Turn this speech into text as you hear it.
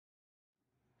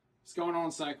What's going on,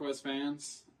 SideQuest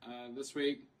fans? This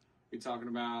week, we're talking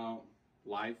about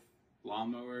life,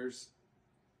 lawnmowers,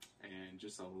 and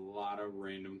just a lot of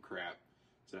random crap.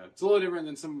 So it's a little different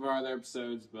than some of our other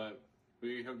episodes, but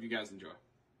we hope you guys enjoy.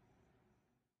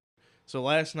 So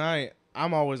last night,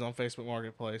 I'm always on Facebook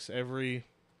Marketplace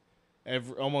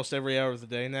almost every hour of the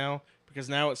day now, because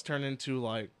now it's turned into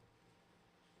like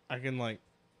I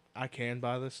can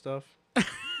buy this stuff.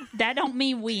 That don't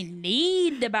mean we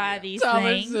need to buy these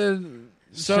things.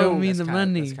 Show me the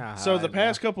money. So the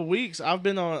past couple weeks, I've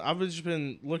just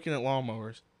been looking at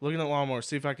lawnmowers,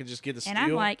 see if I could just get a steal. And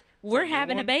I'm like, we're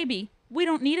having a baby. We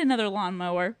don't need another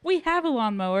lawnmower. We have a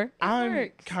lawnmower. I'm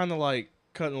kind of like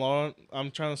cutting lawn. I'm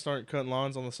trying to start cutting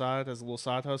lawns on the side as a little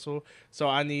side hustle. So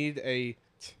I need a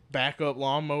backup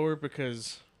lawnmower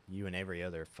because you and every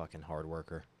other fucking hard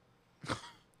worker.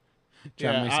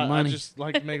 Trying to make some money. I just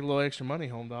like to make a little extra money,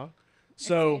 home dog.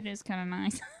 So it is kind of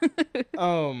nice.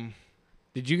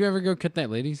 Did you ever go cut that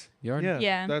lady's yard?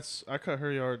 Yeah. I cut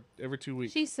her yard every 2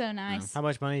 weeks. She's so nice. How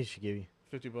much money did she give you?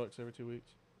 $50 every 2 weeks.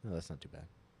 No, that's not too bad.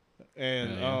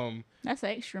 And that's an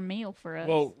extra meal for us.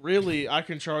 Well, really, I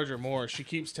can charge her more. She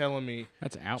keeps telling me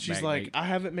that's out. She's like, I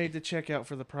haven't made the checkout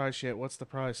for the price yet. What's the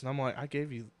price? And I'm like, I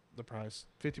gave you the price,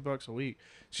 $50 a week.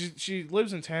 She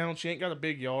lives in town. She ain't got a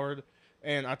big yard.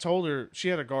 And I told her she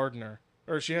had a gardener,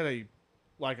 or she had a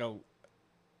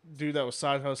dude that was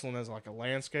side hustling as like a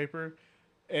landscaper.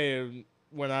 And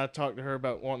when I talked to her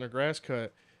about wanting her grass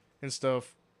cut and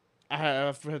stuff,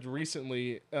 I've had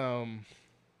recently,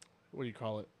 what do you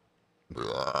call it?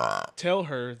 Tell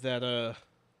her that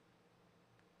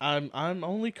I'm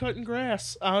only cutting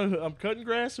grass. I'm cutting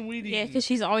grass and weed eating. Yeah, because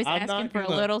she's always asking for a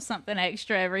little something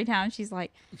extra every time. She's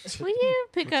like, "Will you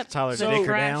pick up the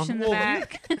trash in the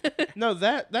back?" No,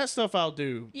 that stuff I'll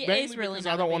do. Yeah, it's really because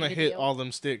not I don't want to hit deal. all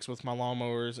them sticks with my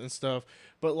lawnmowers and stuff.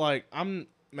 But like, I'm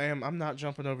not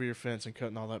jumping over your fence and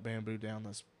cutting all that bamboo down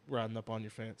that's riding up on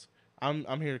your fence.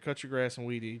 I'm here to cut your grass and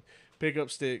weed eat, pick up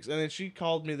sticks. And then she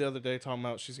called me the other day talking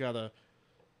about she's got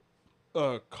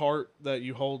a cart that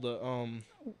you hold the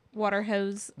water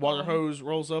hose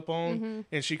rolls up on,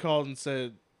 and she called and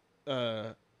said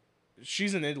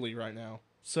she's in Italy right now,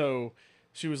 so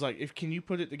she was like, can you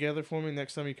put it together for me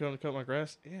next time you come to cut my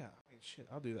grass? Yeah, I mean, shit,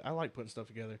 I'll do that. I like putting stuff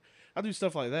together. I do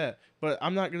stuff like that, but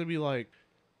I'm not gonna be like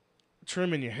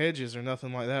trimming your hedges or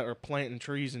nothing like that, or planting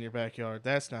trees in your backyard.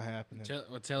 That's not happening.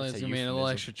 Tell us, you mean a little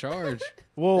extra charge?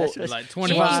 Well, like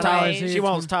 $25. She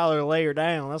wants Tyler to lay her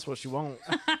down. That's what she wants.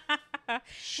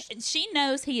 She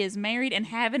knows he is married and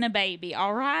having a baby.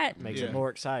 All right, makes it more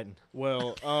exciting.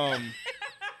 Well,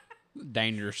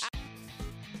 dangerous.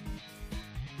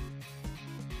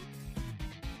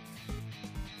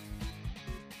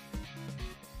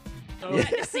 got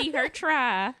to see her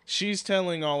try. She's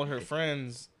telling all of her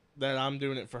friends that I'm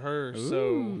doing it for her.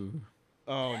 Ooh.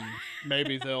 So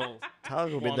maybe they'll.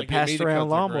 Tyler will be the passed around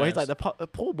lawnmower. He's like the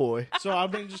pool boy. So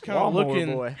I've been just kind of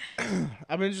looking. Boy.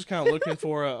 I've been just kind of looking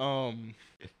for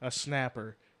a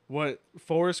snapper. What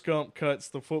Forrest Gump cuts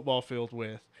the football field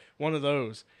with. One of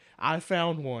those. I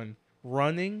found one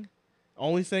running.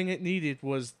 Only thing it needed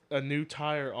was a new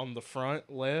tire on the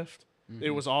front left. Mm-hmm.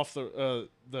 It was off the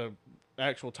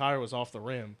actual tire was off the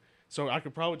rim. So I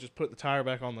could probably just put the tire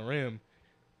back on the rim.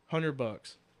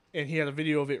 $100. And he had a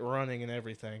video of it running and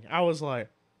everything. I was like,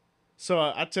 so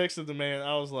I texted the man.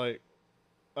 I was like,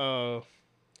 texted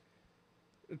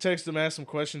him, asked some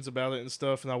questions about it and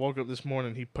stuff. And I woke up this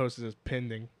morning, he posted as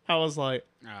pending. I was like,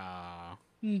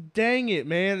 dang it,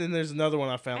 man. And there's another one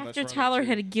I found. After Tyler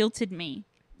had guilted me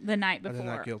the night before, I did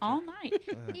not guilt all night,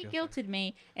 he guilted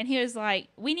me. And he was like,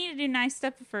 we need to do nice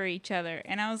stuff for each other.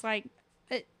 And I was like,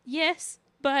 yes,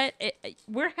 but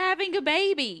we're having a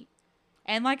baby.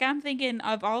 And, like, I'm thinking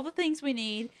of all the things we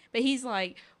need. But he's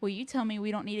like, well, you tell me we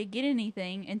don't need to get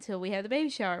anything until we have the baby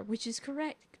shower, which is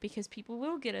correct because people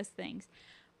will get us things.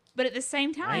 But at the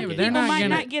same time, people might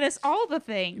not get us all the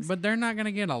things. But they're not going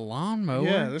to get a lawnmower.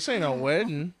 Yeah, this ain't a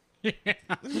wedding. This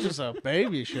is just a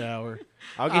baby shower.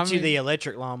 I'll get you the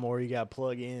electric lawnmower you got to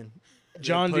plug in.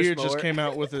 John Deere just came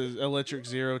out with an electric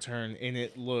zero turn, and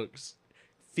it looks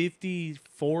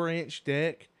 54-inch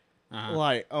deck.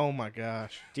 Like, oh my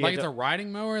gosh. Like it's a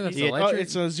riding mower that's electric?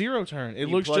 It's a zero turn. It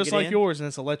looks just like yours, and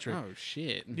it's electric. Oh,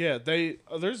 shit. Yeah,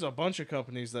 there's a bunch of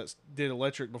companies that did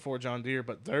electric before John Deere,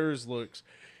 but theirs looks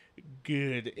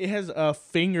good. It has a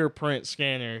fingerprint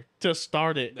scanner to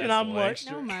start it. And I'm like,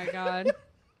 oh my God.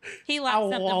 He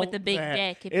likes something with a big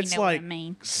deck, if you know what I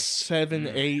mean. It's like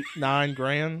 $7, $8,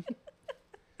 $9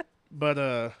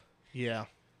 But, yeah.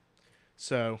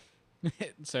 So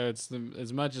it's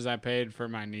as much as I paid for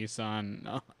my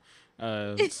Nissan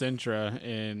Sentra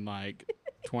in like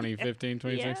 2015,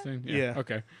 2016? Yeah.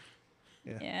 Okay.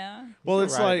 Yeah. Well,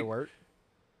 it's Ride like to work.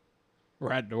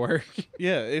 Ride to work.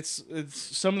 yeah, it's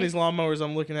some of these lawnmowers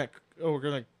I'm looking at. Oh,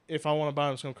 if I want to buy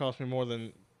them, it's gonna cost me more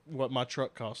than what my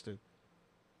truck costed.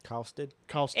 Costed.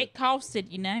 It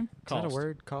costed, you know. Is that a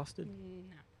word? Costed.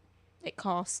 It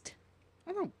cost.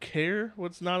 I don't care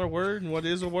what's not a word and what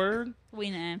is a word.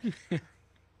 We know.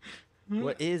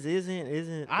 What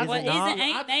isn't. What not.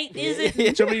 ain't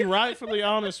isn't. To be rightfully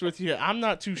honest with you, I'm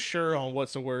not too sure on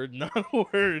what's a word, not a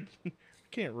word. I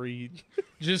can't read.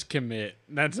 Just commit.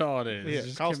 That's all it is. Yeah,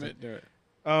 Just cost commit to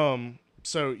it.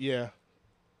 So yeah,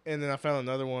 and then I found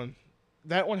another one.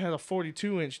 That one had a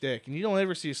 42-inch deck, and you don't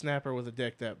ever see a snapper with a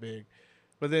deck that big.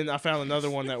 But then I found another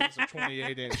one that was a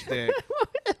 28-inch deck.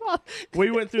 We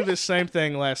went through this same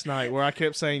thing last night where I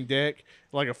kept saying deck,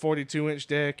 like a 42-inch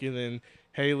deck, and then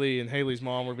Haley and Haley's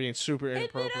mom were being super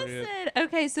inappropriate. And then I said,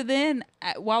 okay, so then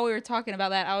while we were talking about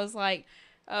that, I was like,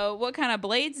 what kind of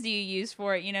blades do you use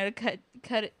for it, to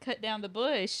cut down the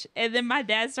bush? And then my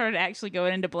dad started actually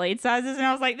going into blade sizes, and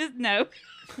I was like, no.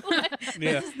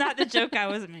 This is not the joke I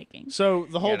was making. So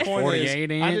the whole point is, I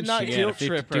did not guilt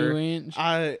trip her. Inch.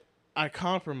 I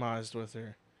compromised with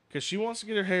her because she wants to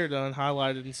get her hair done,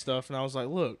 highlighted and stuff, and I was like,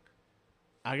 look,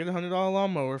 I get a $100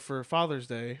 lawnmower for Father's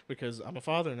Day because I'm a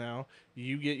father now.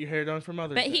 You get your hair done for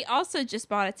Mother's Day. But he also just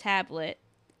bought a tablet.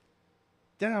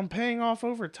 That I'm paying off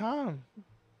over time.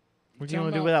 What do you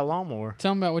want to do with that lawnmower?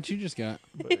 Tell them about what you just got.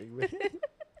 They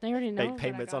already know. Make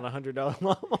payments on a $100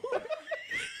 lawnmower.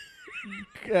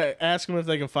 Ask them if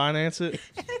they can finance it.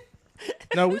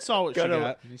 No, we saw what she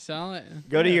got. You saw it?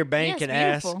 Go to your bank Yeah, and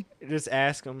it's ask. beautiful. Just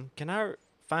ask them. Can I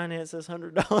finance this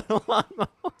 $100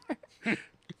 lawnmower?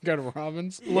 Go to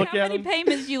Robbins. Look How at many them.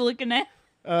 payments you looking at?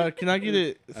 Can I get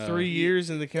it 3 years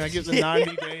and then can I get the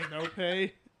 90-day no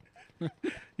pay?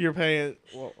 You're paying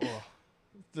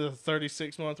the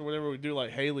 36 month or whatever we do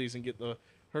like Haley's and get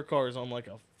her car is on like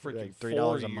a freaking Like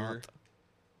 $3 a month.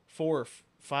 4 or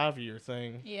 5 year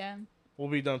thing. Yeah. We'll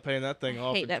be done paying that thing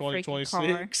off hate in that freaking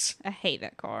 2026. I hate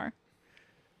that car.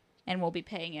 And we'll be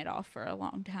paying it off for a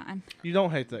long time. You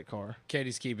don't hate that car.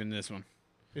 Katie's keeping this one.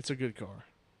 It's a good car.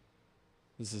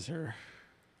 This is her.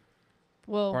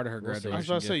 Well, Part of her I was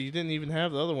graduation. about to say, gift. you didn't even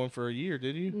have the other one for a year,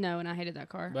 did you? no, and I hated that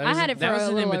car. But I had it for that was a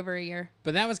an little in- over a year.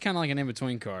 But that was kind of like an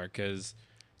in-between car because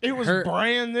It was Her-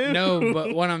 brand new. no,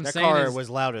 but what I'm That saying car is was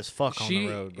loud as fuck on she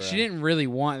the road, bro. she didn't really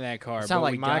want that car. It but sounded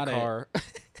like we my got it. car.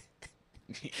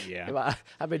 Yeah.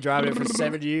 I've been driving it for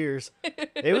 7 years.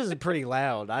 It was pretty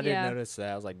loud. I didn't Yeah. notice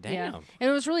that. I was like, Yeah. damn. And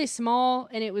it was really small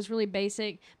and it was really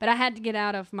basic, but I had to get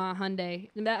out of my Hyundai.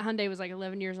 And that Hyundai was like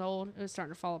 11 years old. It was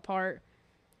starting to fall apart.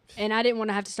 And I didn't want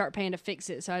to have to start paying to fix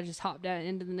it, so I just hopped out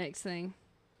into the next thing.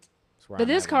 That's where But I'm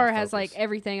this at with my car has like Focus.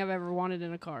 everything I've ever wanted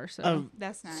in a car. So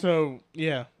That's nice. So,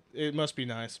 yeah, it must be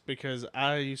nice because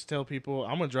I used to tell people,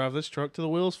 I'm going to drive this truck till the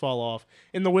wheels fall off.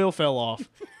 And the wheel fell off.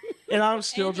 And I'm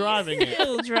still And he's driving it.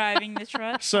 Still driving the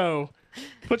truck. So,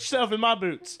 put yourself in my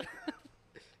boots.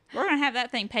 We're gonna have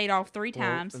that thing paid off 3 Well,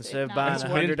 times. instead of if buying not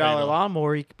That's a wind paid $100 off.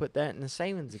 lawnmower, you could put that in a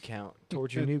savings account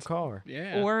towards your new car.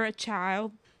 Yeah. or a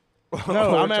child.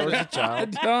 No, Or I'm at- towards a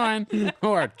child. Done.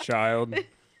 Or a child.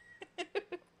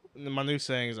 And my new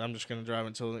saying is I'm just going to drive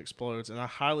until it explodes. And I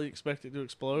highly expect it to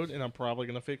explode, and I'm probably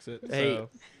going to fix it. Hey, So,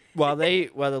 while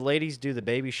the ladies do the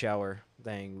baby shower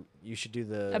thing, you should do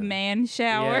the A man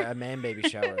shower. Yeah, a man baby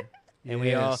shower. And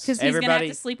we all Yes. Because he's gonna have everybody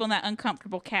to sleep on that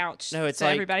uncomfortable couch. No, it's so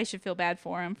like everybody should feel bad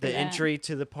for him. For the that. entry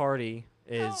to the party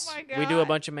is Oh my we do a God.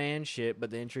 bunch of man shit,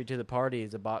 but the entry to the party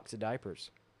is a box of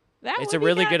diapers. That It's would a be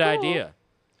really kinda good cool. idea.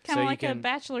 Kind So of you like a can-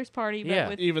 bachelor's party, but Yeah.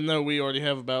 with even though we already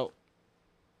have about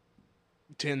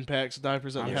 10 packs of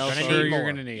diapers at I'm the house. gonna sure need you're more.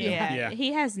 gonna need yeah, them. Yeah.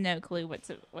 he has no clue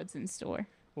what's in store.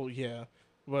 Well, yeah.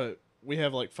 But we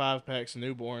have like 5 packs of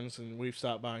newborns, and we've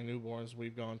stopped buying newborns.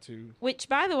 We've gone to. Which,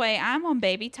 by the way, I'm on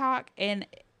Baby Talk, and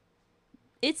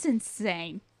it's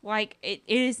insane. Like it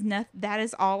is nothing. That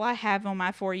is all I have on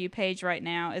my For You page right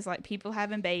now. Is like people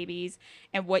having babies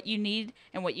and what you need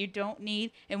and what you don't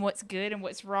need and what's good and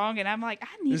what's wrong. And I'm like,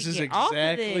 I need This to is get off of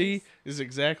exactly this. is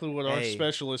exactly what our Hey.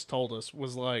 specialist told us.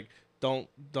 Was like, don't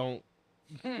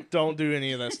do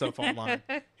any of that stuff online.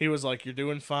 He was like, you're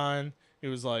doing fine. He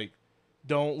was like,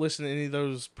 don't listen to any of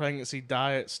those pregnancy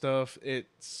diet stuff.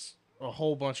 It's a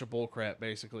whole bunch of bullcrap.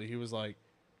 Basically, he was like,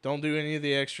 don't do any of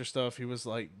the extra stuff. He was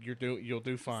like, you'll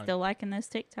do fine. Still liking those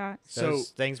TikToks. So Those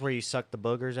things where you suck the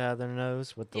boogers out of their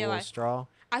nose with the Yeah, little like- straw.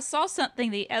 I saw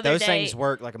something the other Those day things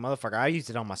work like a motherfucker. I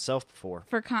used it on myself before.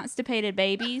 for constipated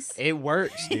babies, It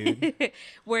works, dude.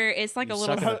 where it's like You a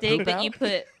little sucking the stick, poop but out? you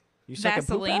put You sucking poop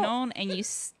Vaseline out? on and you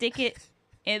stick it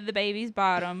in the baby's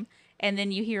bottom, and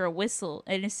then you hear a whistle,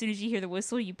 and as soon as you hear the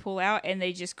whistle, you pull out, and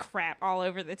they just crap all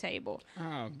over the table.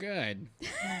 Oh, good.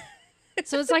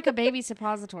 So it's like a baby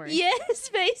suppository. Yes,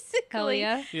 basically. Hell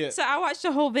yeah. Yeah. So I watched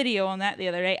a whole video on that the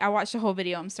other day. I watched a whole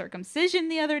video on circumcision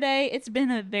the other day. It's been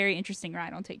a very interesting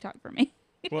ride on TikTok for me.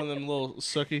 One of them little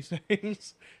sucky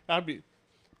things. I'd be.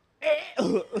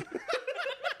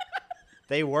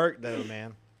 They work though,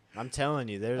 man. I'm telling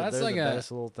you, they're That's the like a-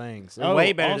 best little things. They're Oh,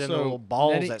 way better than the also, little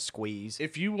balls Nettie- that squeeze.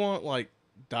 If you want like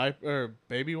diaper or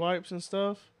baby wipes and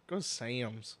stuff, go to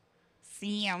Sam's.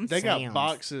 Sam's. They got Sam's.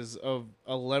 boxes of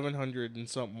 1,100 and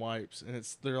something wipes, and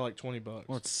they're like $20.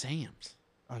 Well, it's Sam's.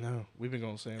 I know. We've been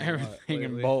going to Sam's. a lot Everything in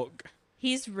lately. bulk.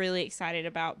 He's really excited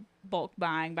about bulk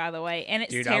buying, by the way. And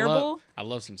it's Dude, terrible. I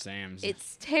love some Sam's.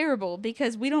 It's terrible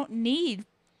because we don't need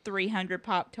 300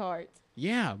 Pop-Tarts.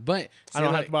 Yeah, but I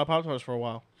don't have to buy Pop Tarts for a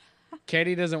while.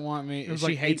 Katie doesn't want me. It was She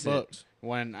like hates $8. it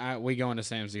when we go into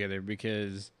Sam's together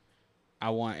because I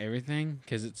want everything.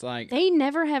 Because it's like They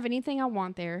never have anything I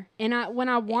want there. And when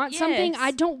I want something, Yes.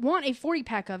 I don't want a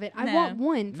 40-pack of it. I No. want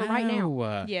one for right now.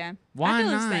 no, Yeah. Why I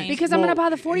feel not? the same. Because I'm going to Well,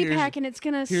 buy the 40-pack here's- and it's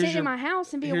going to here's sit your- in my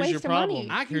house and be a Here's your waste of problem. money.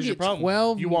 I can Here's your get problem.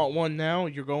 12 You want one now?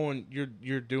 You're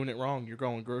doing it wrong. You're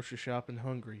going grocery shopping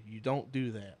hungry. You don't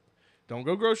do that. Don't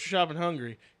go grocery shopping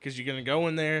hungry because you're gonna go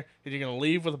in there and you're gonna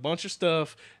leave with a bunch of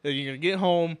stuff that you're gonna get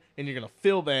home and you're gonna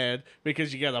feel bad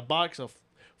because you got a box of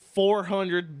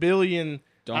 400 billion.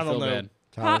 Don't I don't feel know. bad.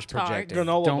 Tyler's Pop-Tarts. projecting.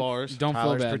 Granola Don't bars. don't feel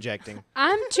Tyler's bad. projecting.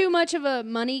 I'm too much of a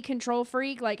money control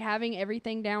freak, like having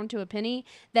everything down to a penny,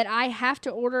 that I have to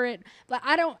order it. Like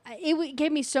I don't.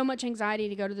 Gave me so much anxiety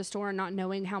to go to the store and not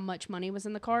knowing how much money was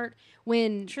in the cart.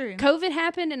 When True. COVID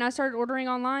happened and I started ordering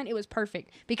online, it was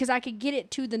perfect because I could get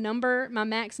it to the number, my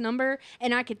max number,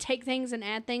 and I could take things and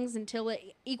add things until it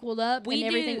equaled up and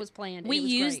everything was planned. We and it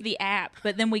was use great. the app,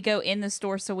 but then we go in the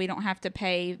store so we don't have to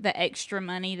pay the extra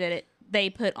money that they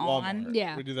put on. Walmart.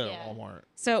 Yeah. We do that Yeah. at Walmart.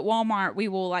 So at Walmart, we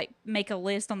will like make a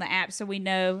list on the app so we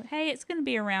know, hey, it's going to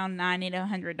be around $90 to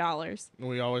 $100. And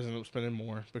we always end up spending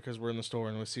more because we're in the store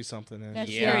and we see something and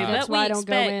That's Yeah. true. That's But why we I don't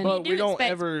go expect, in. But do we don't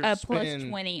expect ever a plus spend-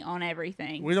 20 on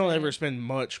everything. we don't so ever spend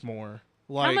much more.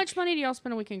 Like How much money do y'all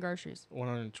spend a week in groceries?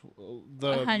 100 100 to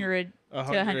 100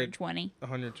 120.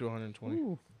 100 to 120.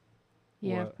 Ooh.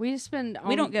 Yeah, What? we spend.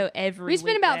 We don't go every We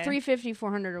spend week, about though. 350,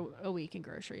 400 a week in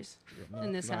groceries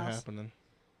in this Not house. happening.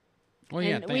 Well,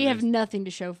 yeah, And think we have there's nothing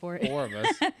to show for it. 4 of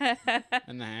us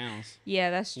in the house.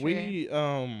 Yeah, that's true. We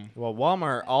Well,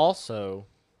 Walmart also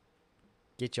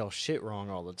get y'all shit wrong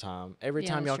all the time. Every Yeah,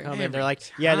 time y'all that's come true. in, they're like,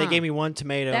 "Yeah, they time. gave me one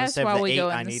tomato That's instead why of the we 8 go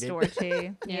I in the needed." store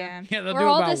too. Yeah. Yeah, they'll Or do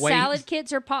all about the weight. salad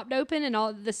kits are popped open and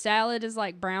all the salad is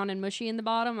like brown and mushy in the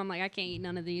bottom. I'm like, I can't eat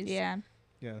none of these. Yeah.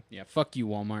 Yeah, fuck you,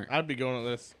 Walmart. I'd be going at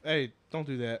this. Hey, don't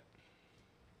do that.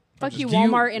 Fuck you, Do you-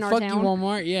 Walmart in our fuck town. you,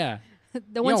 Walmart. Yeah,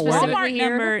 The one Y'all work- specifically Walmart here.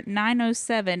 number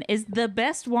 907 is the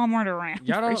best Walmart around.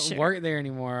 y'all for don't sure. work there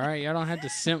anymore. All right, y'all don't have to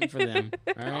simp for them.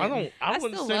 All right? I don't. I, I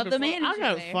wouldn't still say love the before- I manager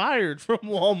got there. fired from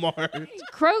Walmart.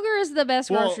 Kroger is the best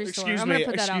Well, grocery store. excuse I'm me. gonna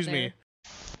put that Excuse out me.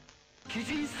 there.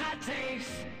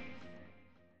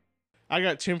 I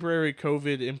got temporary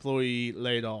COVID employee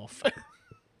laid off.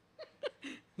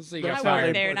 So you That's I got how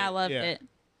worked they fired. there put and I it. loved Yeah. it.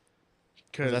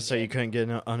 Is that so you couldn't get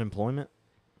unemployment?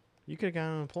 You could have got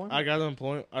unemployment. I got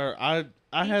unemployment. Or I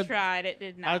He had. tried. It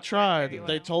did not. I work tried. very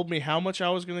They well. told me how much I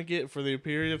was gonna get for the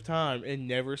period of time, and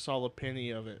never saw a penny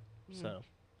of it. So,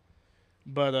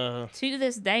 but To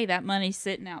this day, that money's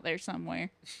sitting out there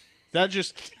somewhere. that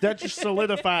just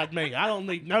solidified me. I don't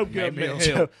need no government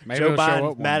it'll help. Maybe Joe it'll show up Biden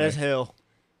one mad day. as hell.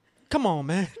 Come on,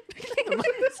 man.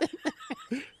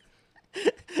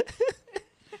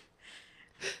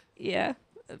 Yeah,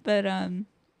 but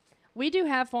We do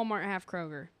half Walmart, half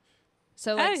Kroger.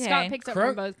 So like Okay. Scott picks up Krog-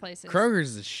 from both places.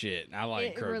 Kroger's the shit. I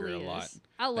like It Kroger really a lot. is.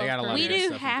 I love got a lot Kroger. we of good do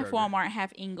stuff in half Kroger. Walmart,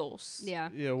 half Ingles. Yeah.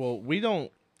 Yeah, well, we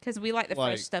don't because we like the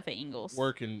Like, fresh stuff at Ingles.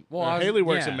 work in. Well, I was- Haley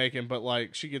works yeah. in Macon, but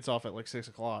like she gets off at like 6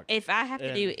 o'clock. If I have to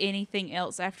And- do anything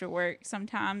else after work,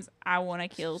 sometimes I want to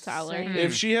kill Tyler. Same.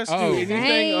 If she has to Oh. do anything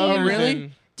Same. other Oh, really?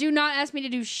 than Do not ask me to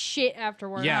do shit after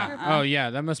work. Yeah. Uh-uh. Oh,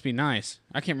 yeah. That must be nice.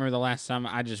 I can't remember the last time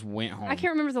I just went home. I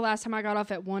can't remember the last time I got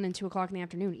off at 1 and 2 o'clock in the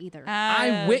afternoon either. I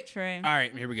wi- True. All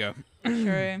right, here we go.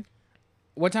 True.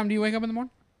 What time do you wake up in the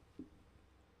morning?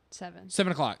 7.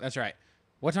 7 o'clock. That's right.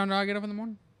 What time do I get up in the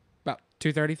morning? About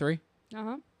 2:33.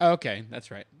 Uh-huh. Okay, that's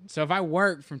right. So if I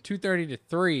work from 2:30 to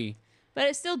 3, But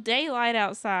it's still daylight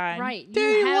outside. Right.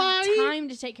 You have time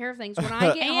to take care of things. When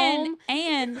I get home,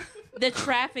 And the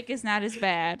traffic is not as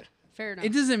bad. fair enough.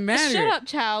 it doesn't matter. Shut up,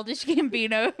 childish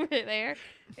Gambino over there.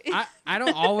 I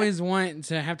don't always want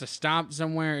to have to stop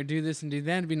somewhere or do this and do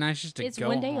that. It'd be nice just to It's go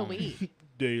one day a home. week.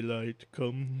 daylight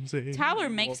comes in. Tyler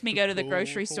makes me go to the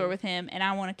grocery store with him, and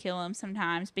I want to kill him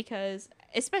sometimes because,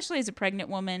 especially as a pregnant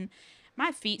woman,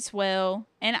 my feet swell,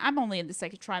 and I'm only in the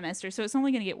second trimester, so it's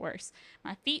only going to get worse.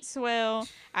 My feet swell,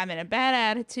 I'm in a bad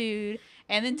attitude,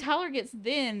 and then Tyler gets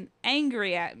then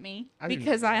angry at me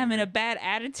because I am in a bad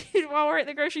attitude while we're at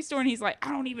the grocery store, and he's like,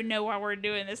 I don't even know why we're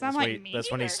doing this. I'm like, me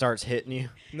That's when he neither. starts hitting you.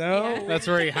 No, Yeah. That's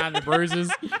where you hide the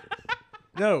bruises.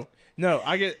 no.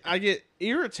 I get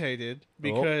irritated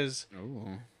because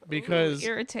Oh, because Ooh,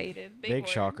 irritated. Big word.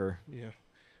 shocker. yeah.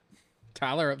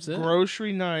 Tyler upset.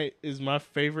 Grocery night is my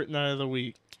favorite night of the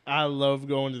week. I love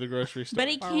going to the grocery store. But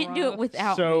he can't do it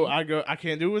without so me. I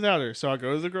can't do it without her. So I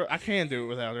go to the I can do it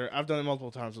without her. I've done it multiple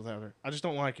times without her. I just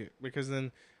don't like it because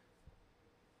then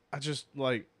I just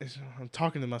like I'm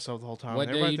talking to myself the whole time. What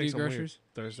day Everybody you do thinks I'm weird. groceries?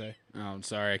 Thursday. Oh, I'm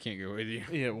sorry, I can't go with you.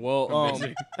 Yeah, well,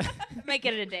 Make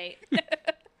it a date.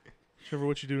 Trevor,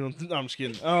 what you doing? No, I'm just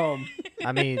kidding.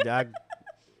 I mean, I'm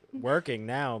working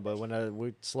now, but when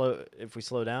if we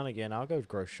slow down again, I'll go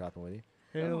grocery shopping with you.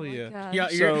 hell Oh my yeah. God. Yeah,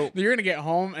 So- you're gonna get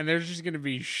home and there's just gonna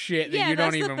be shit that Yeah, you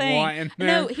don't that's the even thing. want in there.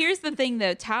 No, here's the thing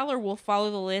though. Tyler will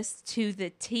follow the list to the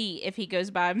T if he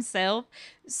goes by himself.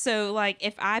 So like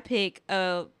if I pick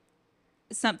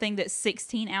something that's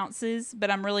 16 ounces,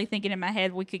 but I'm really thinking in my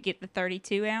head we could get the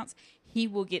 32 ounce, he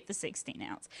will get the 16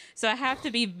 ounce. So I have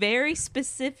to be very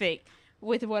specific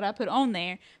with what I put on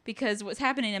there because what's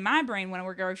happening in my brain when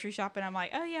we're grocery shopping, I'm like,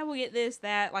 oh yeah, we'll get this,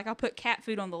 that. Like I'll put cat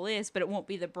food on the list, but it won't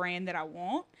be the brand that I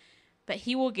want. But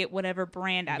he will get whatever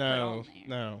brand I put on there.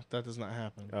 No, that does not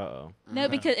happen. Uh-oh. No,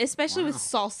 because especially with Wow.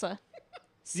 salsa.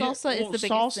 Salsa Yeah, is the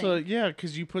biggest salsa, thing. yeah,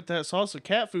 because you put that salsa.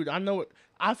 Cat food, I know it.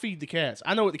 I feed the cats.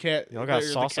 I know what the cat. Y'all got or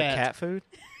the salsa cat food?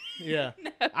 Yeah,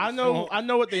 I know. I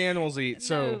know what the animals eat.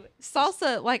 So No,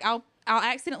 salsa, like I'll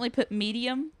accidentally put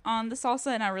medium on the salsa,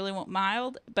 and I really want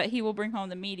mild, but he will bring home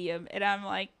the medium, and I'm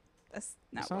like, that's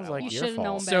not Sounds what I like want. You your should have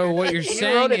known fault. better. So what you're You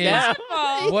saying wrote it is down.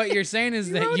 Oh, what you're saying is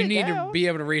that wrote you it need to down. be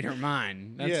able to read her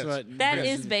mind. That's Yes. what that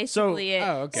is basically it.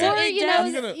 Oh, okay. So Or, it you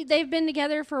does. know, they've been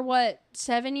together for what,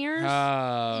 7 years?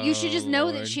 Oh, You should just know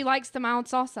that Lord. she likes the mild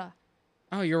salsa.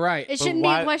 Oh, you're right. It shouldn't be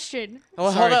why- a question.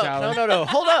 Oh, Sorry, hold up. Tyler. No.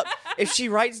 Hold up. If she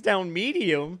writes down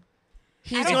medium,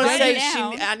 he's don't going to write say, it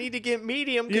down. I need to get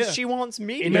medium because Yeah. she wants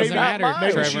medium. doesn't not matter, mild.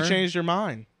 maybe Trevor. she changed her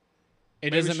mind. It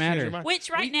Maybe doesn't she changed her matter. mind. Which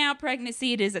right now,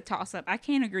 pregnancy, it is a toss up. I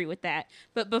can't agree with that.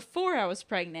 But before I was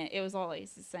pregnant, it was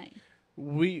always the same.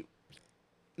 We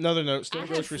another note. Still I a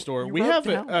have- grocery store. you We wrote have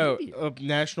down medium. a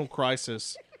national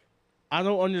crisis. I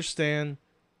don't understand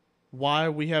why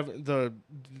we have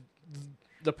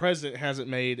the president hasn't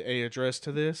made a address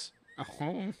to this.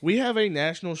 Oh. We have a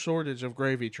national shortage of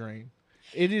gravy train.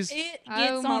 It is. It Oh,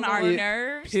 gets my on our Lord.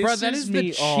 nerves. Pisses Bro, that is the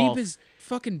me off. cheapest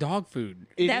fucking dog food.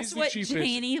 It That's is the what cheapest,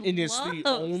 Janie and it's the loves.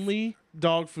 only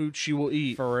dog food she will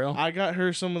eat. For real? I got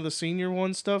her some of the senior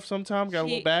one stuff. Sometime got a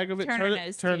She- little bag of it. turn her Turn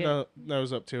nose turn to the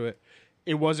nose up to it.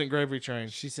 It wasn't gravy train.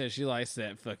 She said she likes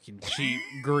that fucking cheap,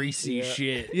 greasy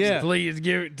shit. Yeah. Please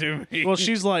give it to me. Well,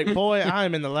 she's like, boy, I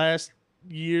am in the last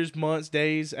years, months,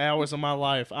 days, hours of my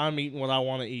life. I'm eating what I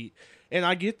want to eat, and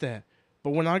I get that.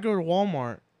 But when I go to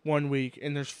Walmart one week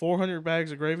and there's 400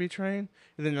 bags of gravy train,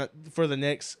 and then for the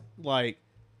next like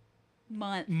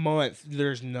month,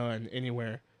 there's none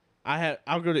anywhere.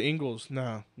 I'll go to Ingles.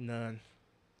 No, none.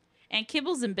 And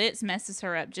Kibbles and Bits messes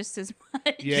her up just as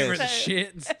much. Yes. Give her the So-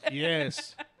 shits.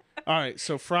 Yes. All right.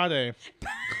 So Friday,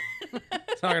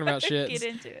 Talking about Get shits.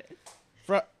 into it.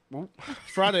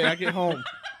 Friday, I get home.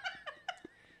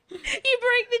 You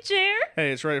break the chair.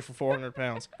 Hey, it's ready for 400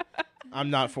 pounds. I'm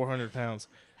not 400 pounds.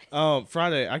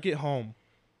 Friday, I get home.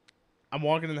 I'm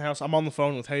walking in the house. I'm on the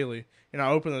phone with Haley, and I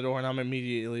open the door, and I'm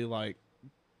immediately like,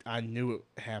 I knew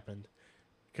it happened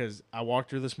because I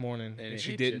walked her this morning, They and didn't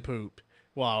she hit didn't you. poop.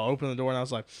 Well, I opened the door, and I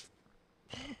was like,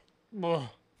 I was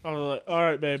like, all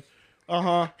right, babe.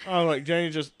 I was like, Janie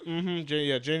just,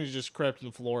 Janie just crept in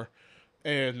the floor.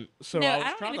 And so No, I I, was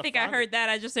don't trying even to think I find heard that.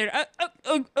 I just said,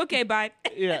 oh, okay, bye.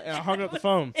 yeah, and I hung up the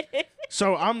phone.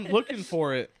 So I'm looking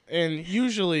for it, and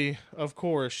usually, of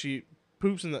course, she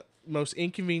poops in the most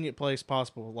inconvenient place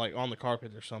possible, like on the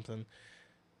carpet or something.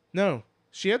 No,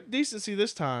 she had the decency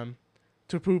this time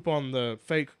to poop on the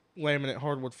fake laminate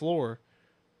hardwood floor,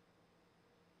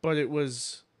 but it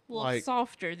was A little like,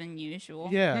 softer than usual.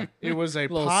 yeah, it was a A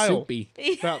little pile soupy.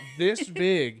 about this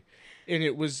big, and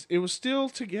it was still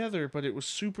together, but it was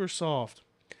super soft.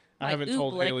 I Like haven't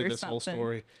told oobleck Haley or this whole something.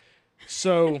 story.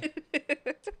 So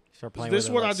Start playing This with is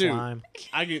it what like I do. slime.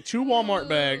 I get 2 Walmart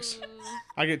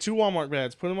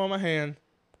bags. Put them on my hand,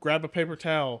 grab a paper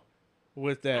towel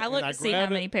with that. I looked and to see how grab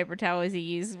many it, paper towels he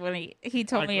used when he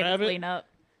told I me he had grab to it, clean up.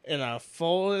 and I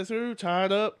fold it through, tie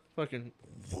it up, fucking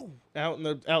out in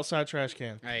the outside trash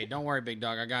can. Hey, don't worry, big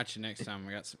dog. I got you next time.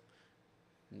 I got some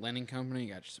linen company.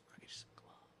 Got you some gloves.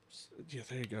 Yeah,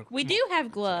 there you go. We Come do on.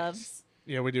 have gloves.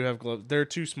 Yeah, we do have gloves. They're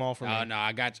too small for me. Oh no,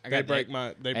 I got. They break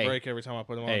They Hey. break every time I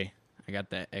put them on. Hey, I got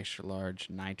that extra large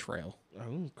nitrile.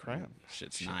 Oh crap!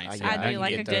 Shit's Shit, nice. Yeah, I I do can like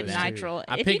get a good those, too. nitrile.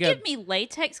 I If you pick give up- me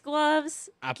latex gloves,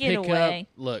 I get pick away. up.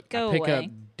 Look, Go I pick away.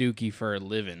 up Dookie for a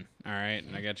living. All right,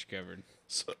 and I got you covered.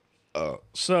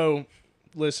 So,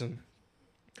 listen.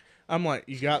 I'm like,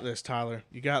 you got this, Tyler.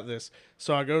 You got this.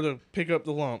 So I go to pick up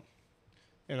the lump,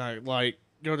 and I like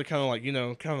go to kind of like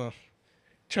kind of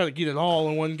try to get it all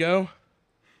in one go.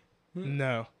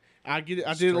 No, I get it.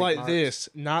 I did it Straight like marks. this,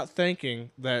 not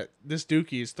thinking that this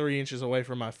dookie is 3 inches away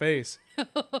from my face,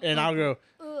 and I'll go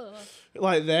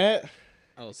like that.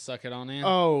 Oh, suck it on in.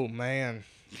 Oh man,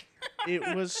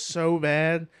 it was so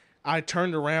bad. I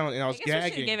turned around and I I was guess we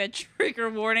should gagging. give a trigger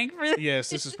warning for this. Yes,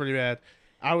 this is pretty bad.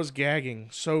 I was gagging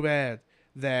so bad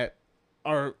that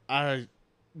I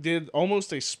did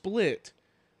almost a split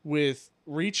with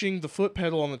reaching the foot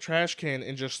pedal on the trash can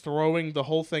and just throwing the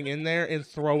whole thing in there and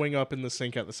throwing up in the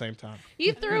sink at the same time.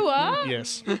 You threw up?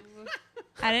 Yes.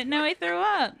 I didn't know he threw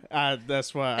up.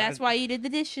 That's why. That's why you did the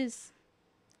dishes.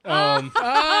 Um, Oh,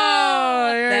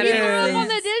 That You makes threw up on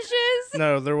sense. the dishes?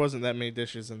 no, there wasn't that many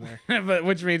dishes in there. but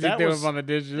which means That you threw was- up on the But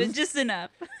dishes. just enough.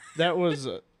 That was.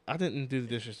 I didn't do the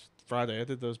dishes Friday. I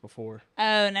did those before.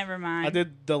 Oh, never mind. I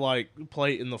did the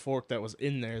plate and the fork that was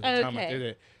in there the time I Okay. did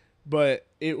it, but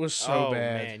it was so oh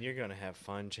bad. man, you're gonna have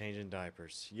fun changing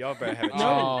diapers. Y'all better have a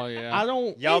Oh yeah. I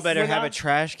don't. y'all better when have I- a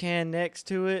trash can next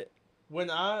to it. When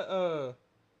I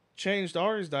changed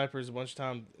Ari's diapers a bunch of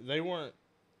times, they weren't.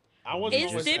 I wasn't.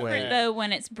 It's always different bad. though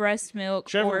when it's breast milk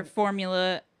Trevor- or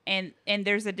formula, and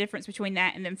there's a difference between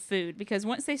that and then food, because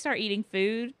once they start eating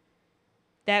food,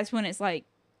 that's when it's like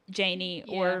Janie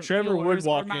or Trevor would yours or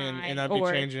walk in mine, and I'd be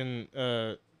or- changing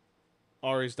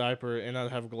Ari's diaper and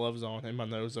I'd have gloves on and my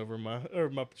nose over my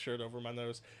shirt over my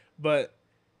nose. But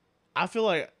I feel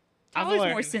like I was I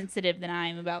more can- sensitive than I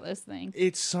am about those things.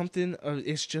 It's something.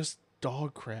 It's just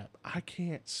dog crap. I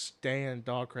can't stand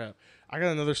dog crap. I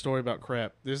got another story about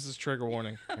crap. This is trigger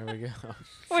warning. There we go.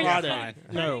 Friday.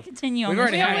 No, Continue on. We've this.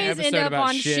 already We had an always end episode up about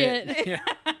on shit. shit. Yeah.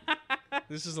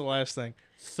 this is the last thing.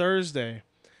 Thursday.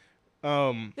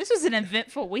 This was an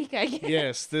eventful week, I guess.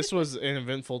 Yes, this was an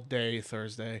eventful day.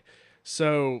 Thursday.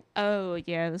 So Oh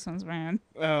yeah, this one's bad.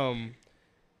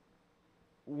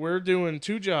 we're doing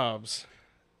 2 jobs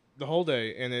the whole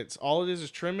day, and it's all it is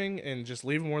trimming and just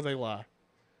leave them where they lie.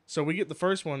 So we get the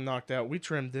first one knocked out. We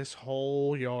trimmed this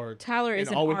whole yard. Tyler is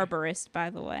And an all we- arborist, by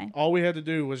the way. All we had to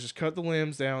do was just cut the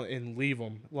limbs down and leave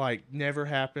them. Like, never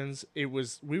happens.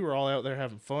 We were all out there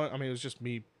having fun. I mean, it was just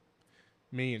me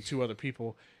and 2 other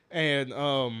people, and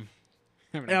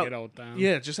Having a Out- good old time.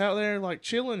 yeah, just out there like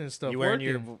chilling and stuff. You wearing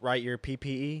working. your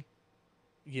PPE?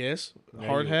 Yes, There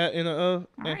hard you- hat and All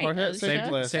right, hard hat, those safety shots.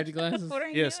 glass. Safety glasses. What are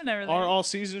you Yes, doing over there? our all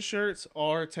season shirts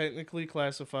are technically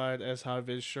classified as high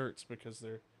vis shirts because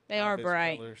they're They are high-vis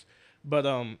bright, colors. But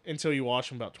until you wash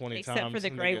them about 20 except times, for the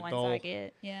and they gray get ones dull. I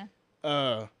get. Yeah.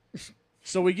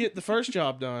 So we get the first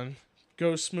job done,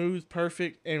 goes smooth,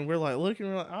 perfect, and we're like looking,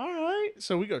 we're like, all right.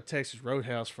 So we go to Texas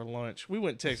Roadhouse for lunch. We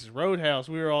went to Texas Roadhouse.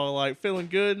 We were all like feeling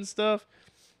good and stuff.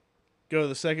 Go to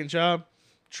the second job,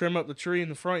 trim up the tree in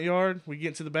the front yard. We get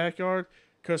into the backyard.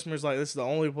 Customer's like, this is the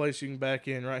only place you can back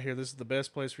in right here. This is the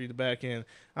best place for you to back in.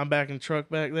 I'm backing the truck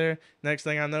back there. Next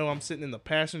thing I know, I'm sitting in the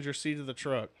passenger seat of the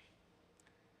truck.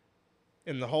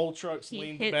 And the whole truck's He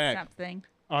leaned hit back. something.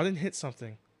 Oh, I didn't hit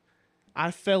something.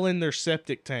 I fell in their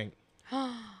septic tank.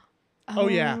 Oh,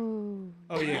 yeah.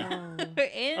 Oh, yeah.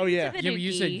 Oh yeah. Yeah, but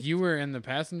you said you were in the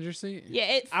passenger seat. Yeah,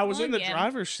 it. I was in the flung him.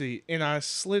 driver's seat, and I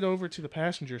slid over to the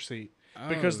passenger seat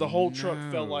because the whole truck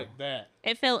fell no. like that.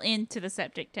 It fell into the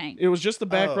septic tank. It was just the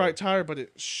back Oh. right tire, but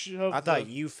it shoved I thought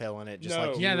the- you fell in it just No.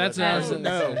 like you Yeah, that's would. what I Oh, was gonna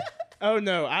no. say. Oh,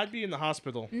 no. I'd be in the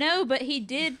hospital. No, but he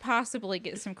did possibly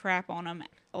get some crap on him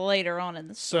later on in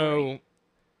the story. So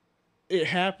it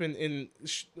happened, and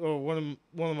one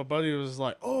of my buddies was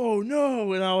like, "Oh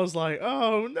no!" and I was like,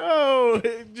 "Oh no!"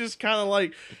 It just kind of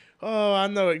like, "Oh, I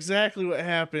know exactly what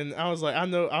happened." I was like, "I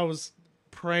know." I was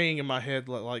praying in my head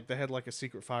like they had like a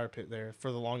secret fire pit there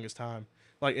for the longest time,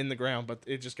 like in the ground, but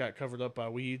it just got covered up by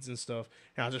weeds and stuff,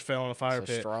 and I just fell in a fire It's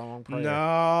a pit. strong prayer.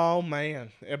 No,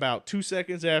 man! About 2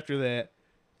 seconds after that,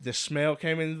 the smell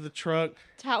came into the truck.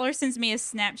 Tyler sends me a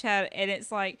Snapchat, and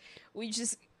it's like we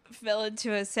just fell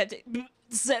into a septic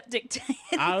tank.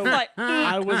 I, like,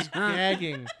 I was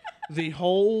gagging the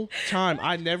whole time.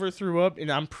 I never threw up,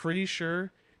 and I'm pretty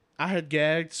sure I had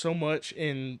gagged so much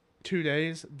in 2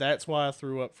 days. That's why I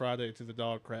threw up Friday to the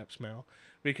dog crap smell.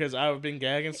 because I've been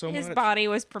gagging so His much. body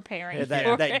was preparing Yeah,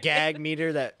 for that it. gag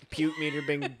meter, that puke meter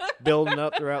been building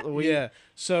up throughout the week. Yeah.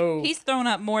 So He's thrown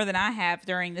up more than I have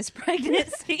during this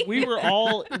pregnancy. we were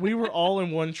all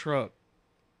in one truck,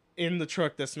 in the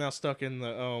truck that's now stuck in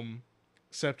the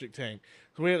septic tank.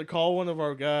 So we had to call one of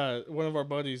our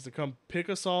buddies to come pick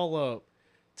us all up,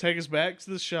 take us back to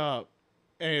the shop,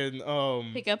 and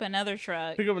pick up another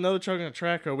truck. pick up another truck and a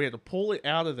tracker. We had to pull it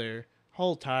out of there.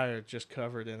 Whole tire just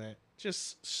covered in it.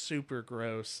 Just super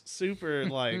gross. Super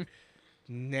like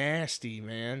nasty,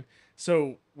 man.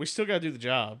 So we still gotta do the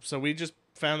job. So we just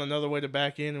found another way to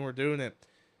back in and we're doing it.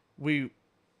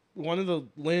 One of the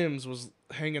limbs was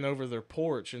hanging over their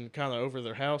porch and kind of over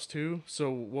their house too. So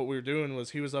what we were doing was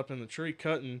he was up in the tree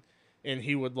cutting, and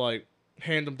he would like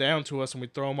hand them down to us and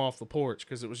we'd throw them off the porch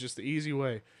because it was just the easy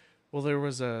way. Well, there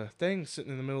was a thing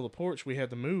sitting in the middle of the porch we had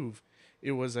to move.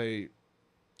 It was a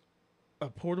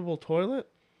portable toilet.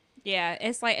 Yeah,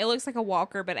 it's like it looks like a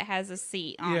walker, but it has a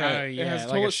seat on Yeah. Oh it. it has yeah,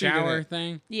 like a toilet seat in shower it.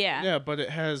 thing. Yeah. Yeah, but it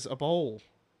has a bowl.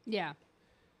 Yeah.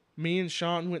 Me and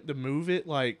Sean went to move it.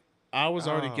 Like I was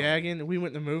already Oh. gagging, and we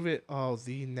went to move it. Oh,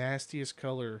 the nastiest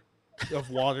color of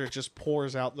water just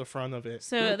pours out the front of it.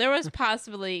 So there was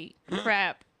possibly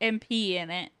crap and pee in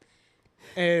it.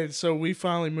 And so we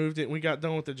finally moved it. And we got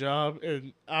done with the job,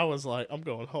 and I was like, "I'm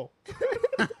going home."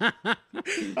 I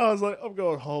was like, "I'm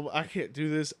going home. I can't do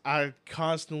this." I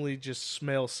constantly just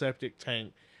smell septic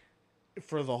tank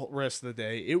for the rest of the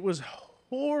day. It was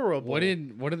horrible. What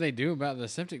did they do about the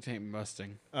septic tank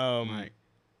busting? Like,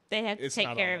 They have to It's take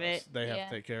not care on of us. it. They have Yeah.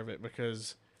 to take care of it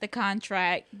because The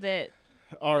contract that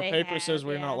our They paper have, says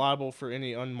we're yeah. not liable for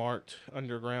any unmarked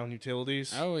underground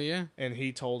utilities. oh yeah, And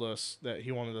he told us that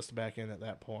he wanted us to back in at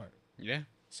that point. yeah.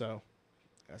 So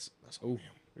that's Ooh.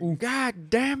 God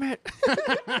damn it!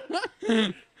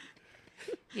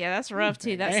 yeah, that's rough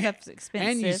too. That And- stuff's expensive.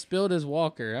 And you spilled his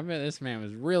walker. I bet this man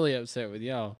was really upset with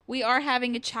y'all. We are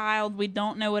having a child. We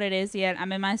don't know what it is yet.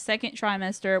 I'm in my second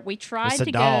trimester. We tried It's a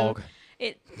to dog. go.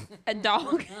 A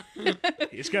dog.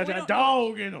 He's got that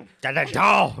dog in him. Got a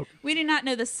dog. We do not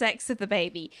know the sex of the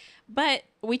baby, but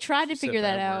we tried to Said figure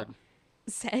that that out. word.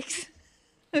 Sex.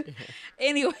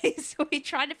 Anyways, we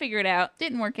tried to figure it out.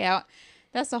 Didn't work out.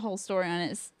 That's a whole story on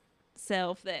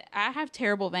itself. That I have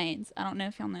terrible veins. I don't know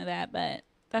if y'all know that, but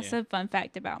that's Yeah. a fun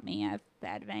fact about me. I have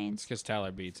bad It's veins. because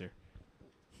Tyler beats her.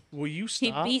 Will you He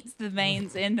stop? beats the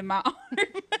veins into my arm.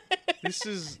 This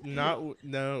is not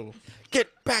no. Get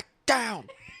back down.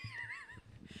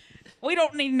 We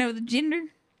don't need to know the gender.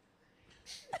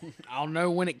 I'll know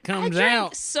when it I comes drank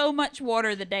out. so much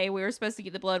water the day we were supposed to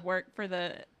get the blood work for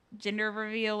the gender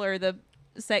reveal or the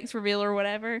sex reveal or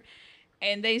whatever,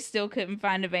 and they still couldn't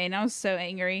find a vein. I was so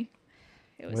angry.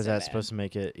 It was Was so that bad. supposed to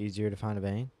make it easier to find a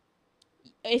vein?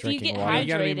 If you drinking get water? You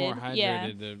gotta be hydrated, more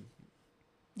hydrated.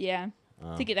 yeah,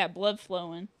 to get that blood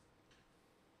flowing.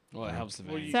 Well, it helps the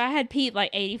veins. So I had peed like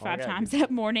 85 Oh, I gotta times do that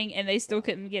morning, and they still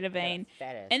couldn't get a vein.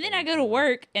 And then I go to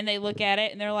work, and they look at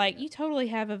it, and they're like, "You totally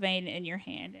have a vein in your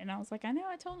hand." And I was like, "I know,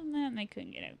 I told them that," and they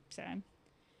couldn't get it. So,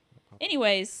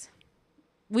 anyways,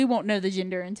 we won't know the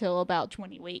gender until about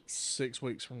 20 weeks, 6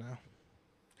 weeks from now.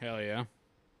 Hell yeah.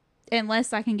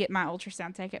 unless I can get my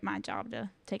ultrasound tech at my job to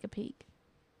take a peek.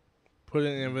 Put it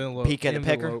in an envelope. Peek at the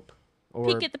pecker? envelope. Or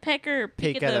Peek at the pecker,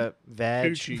 peek at a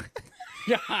vag. Coochie.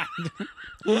 God.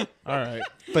 All right.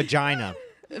 Vagina.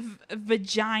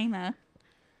 vagina,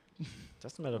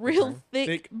 That's the medical real term. thick,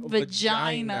 Thick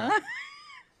vagina.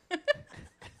 vagina.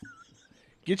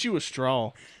 Get you a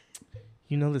straw.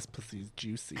 You know this pussy's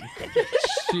juicy.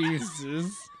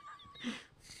 Jesus.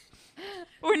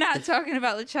 We're not talking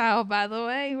about the child, by the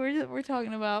way. We're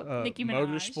talking about Nicki Minaj.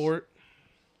 Motorsport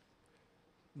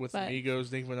with But-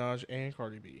 Migos, Nicki Minaj, and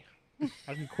Cardi B.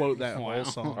 I can quote that Wow. whole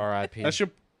song. R.I.P. That's your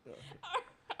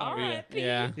R.I.P.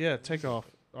 Yeah. yeah. Take off.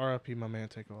 R.I.P. My man.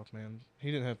 Take off, man.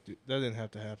 He didn't have to. That didn't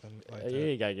have to happen. Like that.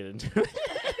 You gotta get into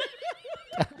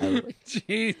it.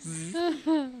 Jesus.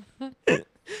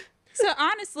 So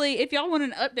honestly, if y'all want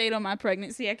an update on my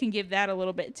pregnancy, I can give that a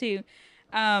little bit too.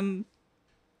 I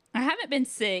haven't been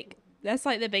sick. That's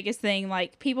like the biggest thing.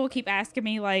 Like people keep asking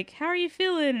me like, "How are you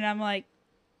feeling?" And I'm like,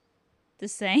 the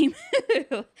same.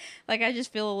 Like I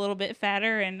just feel a little bit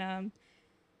fatter and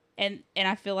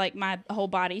I feel like my whole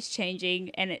body's changing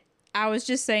and I was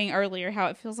just saying earlier how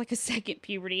it feels like a second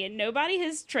puberty and nobody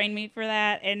has trained me for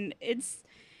that and it's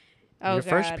Your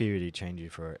first God. puberty changed you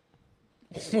for it.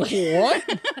 What?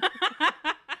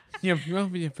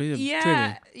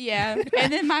 Yeah. Yeah.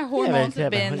 And then my hormones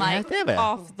have been like yeah.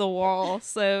 off the wall.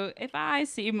 So if I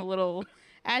seem a little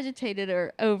agitated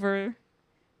or over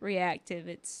reactive.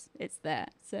 It's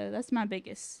that. So that's my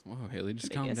biggest. Whoa, Haley,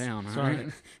 just calm Biggest. down. All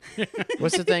Sorry. right.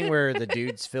 What's the thing where the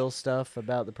dudes feel stuff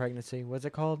about the pregnancy? What's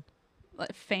it called?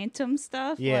 Like phantom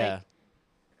stuff. Yeah. Like,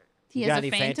 he You has got a any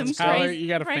phantom phantoms, craze Tyler, you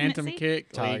got a phantom pregnancy?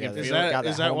 kick. Tyler Like you got can the- Is feel got that that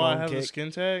is that why I hormone have the kick.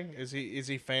 skin tag? Is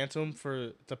he phantom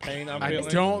for the pain I'm I feeling?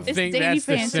 don't It's think Danny that's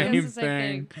the Phantom. same It's the same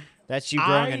thing. thing. That's you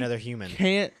growing I another human.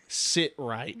 can't sit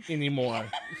right anymore.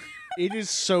 It is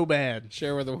so bad.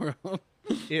 Share with the world.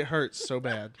 It hurts so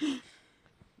bad.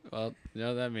 Well, you know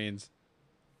what that means.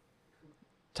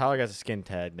 Tyler got a skin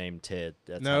tag named Ted.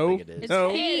 That's No. how big it is. It's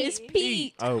No. Pete. It's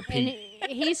Pete. Oh, And Pete.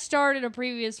 he started a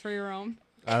previous free roam.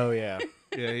 Oh, yeah.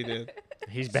 Yeah, he did.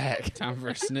 He's back. Time for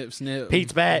a snip, snip.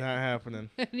 Pete's Not back. happening.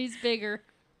 And he's bigger.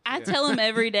 I tell him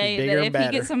every day Bigger that and if he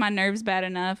badder. gets on my nerves bad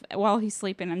enough while he's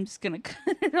sleeping, I'm just gonna cut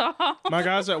it off. My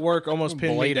guys at work almost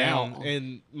pinned me Blade down, out.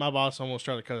 and my boss almost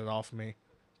tried to cut it off me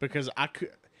because I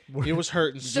could. It was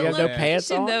hurting The so you have no bad. pants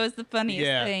location, on? though, is the funniest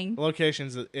Yeah, thing.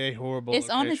 location's a horrible. It's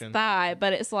on his location. thigh,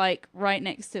 but it's like right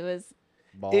next to his.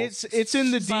 Balls. It's in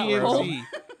the Butthole.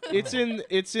 DMZ.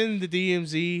 it's in the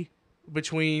DMZ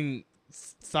between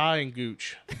thigh and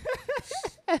gooch.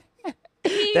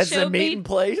 He That's the showed meeting me.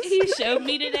 place He showed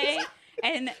me today,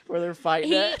 and where they're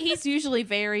fighting at. he's usually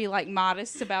very like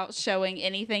modest about showing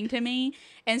anything to me.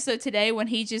 And so today when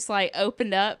he just like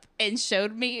opened up and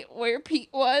showed me where Pete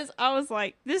was, I was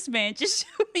like, this man just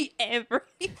showed me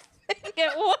everything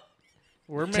at once.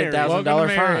 We're married. $10,000 Welcome to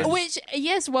marriage. fine. Which,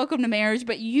 yes, welcome to marriage,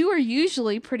 but you are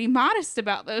usually pretty modest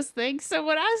about those things. So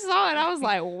when I saw it, I was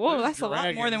like, whoa, There's that's a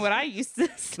lot more than dragons. what I used to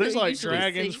There's like usually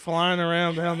dragons see. flying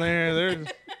around down there. There's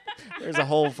There's a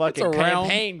whole fucking a realm.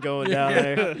 campaign going down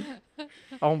there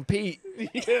on Pete.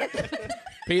 Pete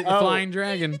the Oh. Flying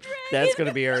Dragon. That's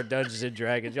gonna be our Dungeons and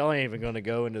Dragons. Y'all ain't even gonna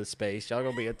go into space. Y'all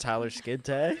gonna be a Tyler skin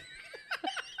tag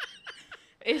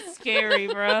It's scary,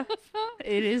 bro.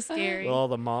 It is scary. with all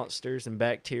the monsters and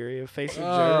bacteria facing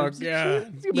Oh, germs. God.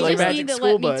 It's gonna be you like just Magic need to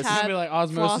School let me Bus. It's gonna tie be like floss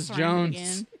Osmosis around Jones.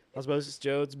 again. Osmosis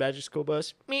Jones, Magic School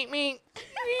Bus. Meet me.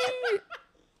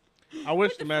 I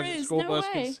wish the the magic frizz, school no bus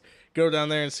way. could go down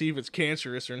there and see if it's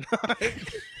cancerous or not.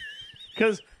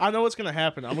 Because I know what's gonna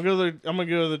happen. I'm gonna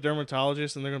go to the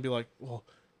dermatologist, and they're gonna be like, "Well,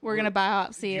 We're going to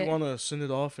biopsy you it. want to send it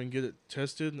off and get it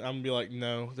tested?" And I'm gonna be like,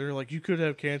 "No." They're like, "You could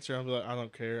have cancer." I'm like, "I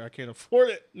don't care. I can't afford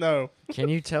it." No. Can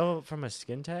you tell from a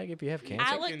skin tag if you have cancer?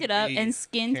 I can looked it up, be and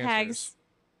skin cancerous. tags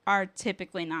are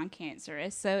typically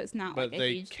non-cancerous, so it's not But like a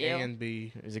they huge deal. can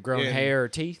be. Is it growing Yeah. hair or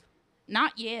teeth?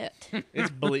 Not yet.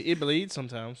 It bleeds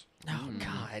sometimes. Oh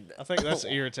God. I think that's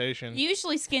irritation.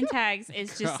 Usually, skin tags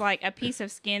is just like a piece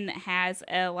of skin that has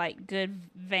a like good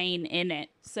vein in it,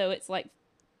 so it's like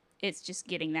it's just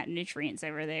getting that nutrients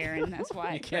over there, and that's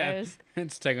why it Yeah. grows.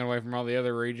 It's taken away from all the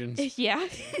other regions. Yeah.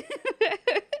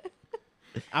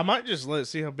 I might just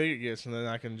see how big it gets, and then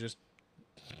I can just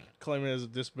claim it as a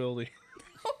disability.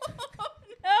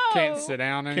 No. Can't sit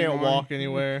down anymore. Can't walk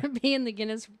anywhere. Be in the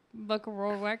Guinness Book of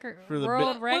World Record. For the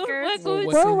World bit- Records. What-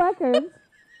 Well, what-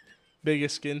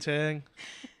 Biggest skin tag.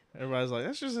 Everybody's like,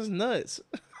 "That's just his nuts."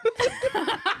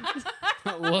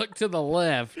 Look to the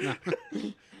left.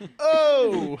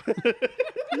 Oh.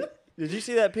 Did you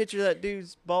see that picture of that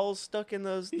dude's balls stuck in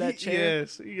that chair?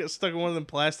 Yes, you got stuck in one of them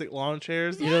plastic lawn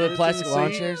chairs. You know the plastic Didn't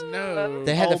lawn see? chairs? No.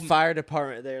 They had the Oh. fire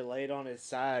department there laid on his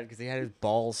side because he had his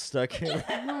balls stuck in.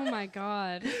 Oh my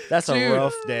God. That's a Dude,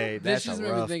 rough day. This That's just a made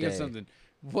me rough think day. of something.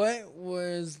 What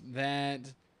was that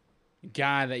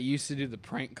guy that used to do the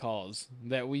prank calls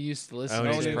that we used to listen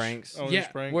Ownage to? pranks. Ownage Yeah,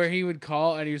 pranks. where he would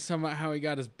call and he was talking about how he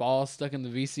got his ball stuck in the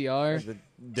VCR. The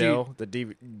Dell, the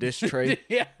dish tray.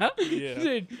 Yeah. Yeah.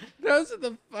 Dude, those are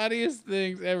the funniest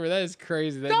things ever. That is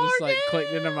crazy. That just like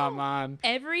clicked into my mind.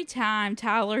 Every time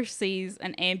Tyler sees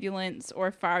an ambulance or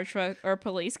fire truck or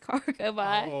police car go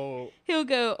by, Oh, he'll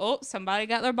go, "Oh, somebody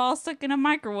got their ball stuck in a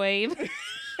microwave."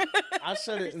 I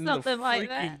said it in Something the like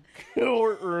freaking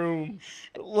courtroom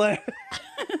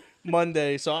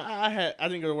Monday. So I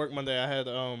didn't go to work Monday. I had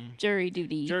Jury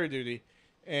duty. jury duty,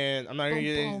 and I'm not gonna Boom,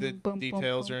 get into the boom, boom,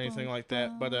 details boom, or anything boom, like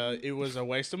that. But it was a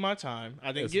waste of my time. I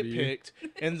didn't That's get me. picked,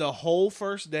 and the whole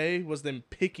first day was them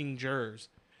picking jurors.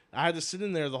 I had to sit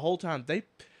in there the whole time.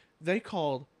 They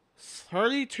called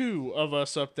 32 of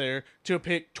us up there to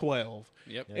pick 12.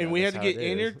 Yep. Yeah, And we had that's to how get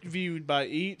it is. interviewed by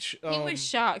each. He was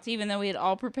shocked, even though we had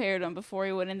all prepared him before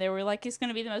he went in there. We're like, "It's going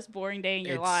to be the most boring day in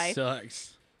your It life."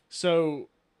 sucks. So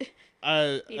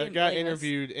I He didn't got believe us.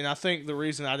 interviewed, and I think the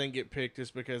reason I didn't get picked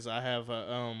is because I have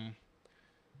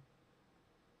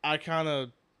I kind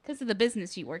of Because of the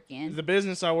business you work in. the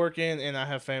business I work in, and I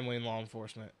have family in law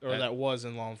enforcement, or That- that was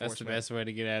in law enforcement. That's the best way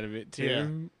to get out of it too. Yeah.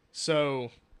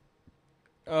 So,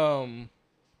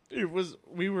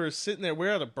 we were sitting there. We're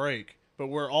at a break, but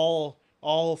we're all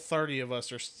 30 of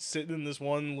us are sitting in this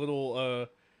one little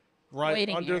right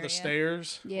Waiting under area. the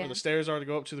stairs Yeah. where the stairs are to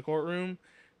go up to the courtroom,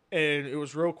 and it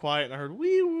was real quiet. And I heard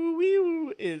wee woo wee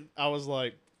woo. And I was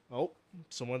like, oh,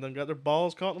 someone done got their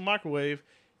balls caught in the microwave,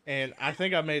 and I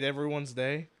think I made everyone's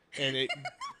day. And it I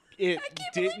can't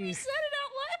believe didn't. you said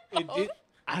it out It loud. did.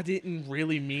 I didn't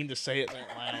really mean to say it that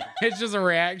loud. It's just a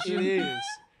reaction. It is.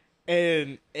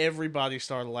 And everybody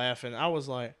started laughing. I was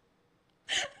like,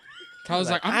 I was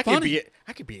like, I'm I funny.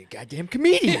 could be a goddamn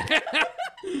comedian.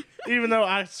 even though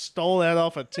I stole that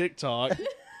off of TikTok.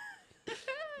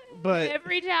 But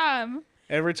Every time.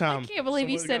 every time. I can't believe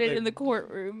you someone said got it their- in the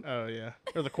courtroom Oh, yeah.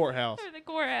 Or the courthouse. or the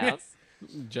courthouse.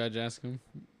 Judge asks him,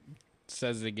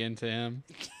 says it again to him.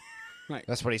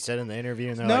 That's what he said in the interview,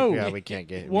 and they're No. like, "Yeah, we can't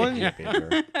get One- we can't pay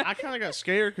her." I kind of got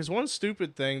scared because one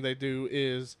stupid thing they do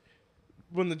is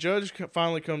when the judge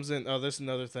finally comes in. Oh, this is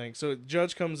another thing. So the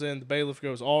judge comes in, the bailiff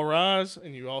goes, all rise,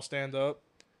 and you all stand up.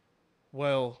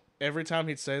 Well, every time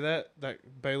he'd say that,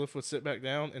 that bailiff would sit back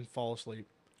down and fall asleep.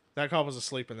 That cop was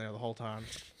asleep in there the whole time.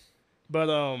 But,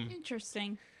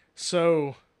 Interesting.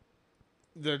 so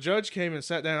the judge came and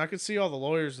sat down. I could see all the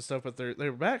lawyers and stuff, but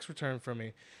their backs were turned from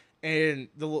me. And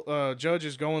the judge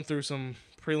is going through some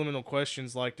preliminary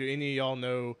questions like, do any of y'all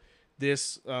know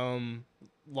this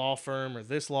law firm or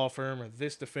this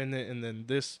defendant and then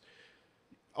this,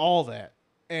 all that.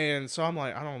 And so I'm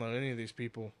like, I don't know any of these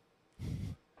people.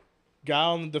 Guy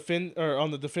on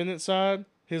the defendant side,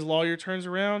 his lawyer turns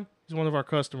around. He's one of our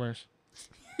customers.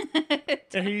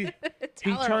 And he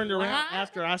Tell her turned around why.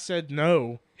 after I said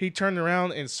no. He turned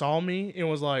around and saw me and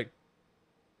was like,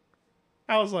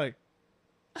 I was like,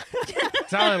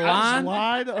 Tyler I lying?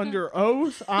 lied under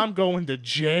oath. I'm going to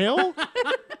jail.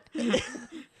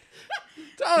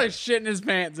 Tyler's shitting his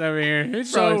pants over here.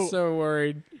 He's So- probably so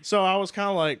worried. So I was kind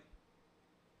of like,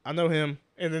 I know him,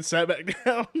 and then sat back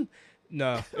down.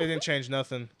 No, it didn't change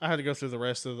nothing. I had to go through the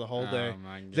rest of the whole day. Oh,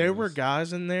 my There were goodness.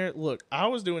 guys in there. Look, I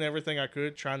was doing everything I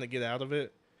could trying to get out of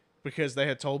it because they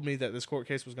had told me that this court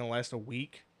case was going to last a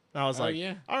week. And I was Oh, like,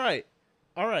 yeah. all right,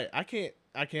 I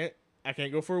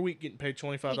can't go for a week getting paid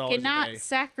 $25 We a day. cannot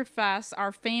sacrifice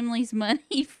our family's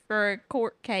money for a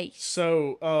court case.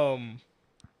 So,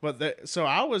 so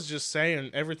I was just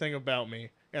saying everything about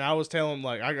me, and I was telling them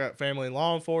like I got family in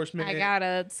law enforcement. I got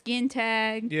a skin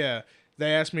tag. Yeah,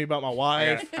 they asked me about my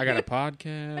wife. I got a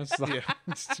podcast. Yeah,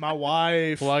 my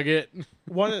wife. Plug it.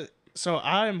 So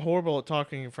I am horrible at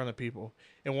talking in front of people,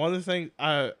 and one of the things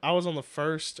I was on the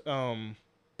first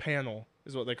panel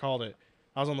is what they called it.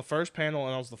 I was on the first panel,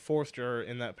 and I was the fourth juror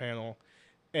in that panel,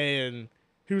 and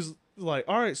he was like,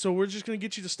 all right, so we're just going to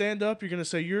get you to stand up. You're going to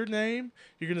say your name.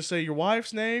 You're going to say your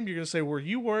wife's name. You're going to say where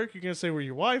you work. You're going to say where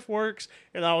your wife works.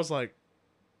 And I was like,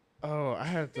 oh, I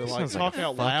have to like Sounds talk like a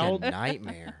out loud loud.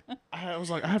 nightmare. I was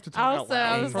like, I have to talk out Also,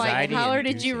 loud. I was like, Anxiety Tyler,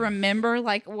 did you inducing. remember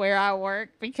like where I work?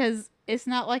 Because it's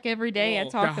not like every day I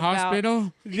Well, talk The about.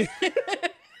 hospital.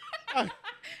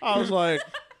 I was like,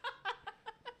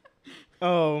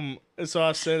 and so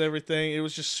I said everything. It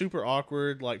was just super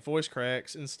awkward, like voice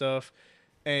cracks and stuff.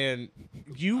 And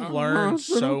you learn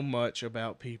so much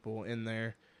about people in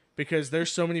there because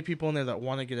there's so many people in there that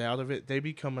want to get out of it. They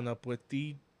be coming up with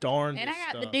the darndest And I got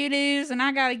stuff. the doo-doos, and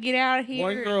I got to get out of here.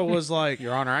 One girl was like,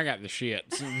 Your Honor, I got the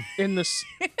shits. in this,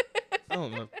 I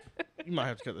don't know. You might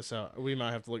have to cut this out. We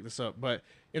might have to look this up. But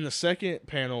in the second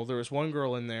panel, there was one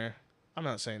girl in there. I'm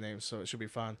not saying names, so it should be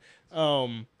fine.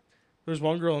 There's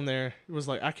one girl in there who was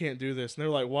like, I can't do this. And they're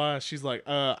like, why? She's like,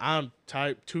 I'm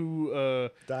type 2,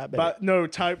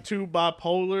 type 2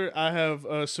 bipolar. I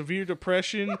have severe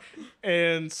depression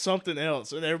and something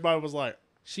else. And everybody was like,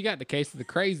 She got the case of the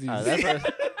crazies. That's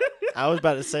what, I was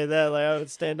about to say that. Like I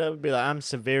would stand up and be like, "I'm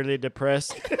severely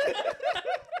depressed."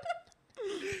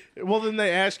 well, then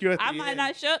they ask you at the I might end.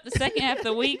 not show up the second half of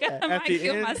the week. I might the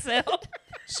kill end. myself.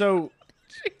 So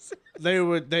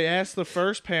they asked the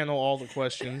first panel all the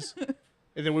questions,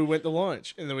 and then we went to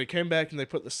lunch, and then we came back and they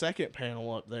put the second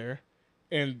panel up there,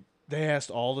 and they asked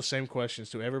all the same questions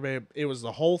to everybody. It was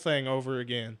the whole thing over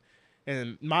again.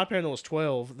 And my panel was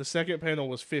 12, the second panel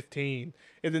was 15,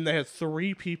 and then they had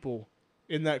 3 people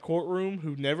in that courtroom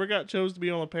who never got chose to be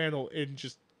on the panel and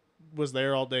just was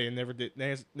there all day and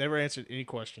never answered any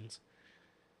questions.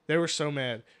 They were so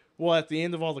mad. Well, at the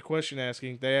end of all the question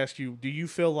asking, they ask you, do you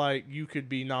feel like you could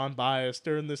be non-biased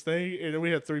during this thing? And then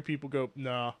we had 3 people go,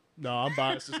 no, I'm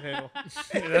biased as hell.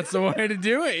 That's the way to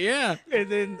do it. Yeah. And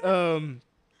then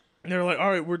they're like, all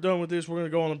right, we're done with this. We're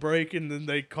going to go on a break. And then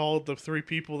they called the 3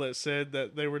 people that said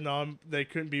that they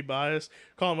couldn't be biased,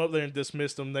 called them up there and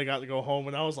dismissed them. They got to go home.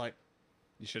 And I was like,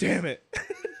 You should. damn it.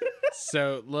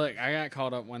 So look, I got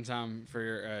called up one time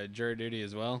for jury duty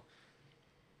as well.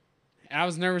 I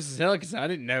was nervous as hell because I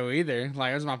didn't know either.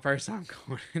 Like, it was my first time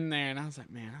going in there, and I was like,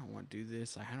 man, I don't want to do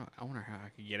this. Like, I wonder how I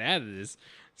could get out of this.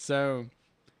 So,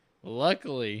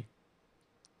 luckily,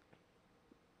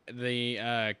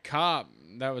 the cop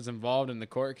that was involved in the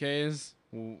court case,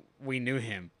 we knew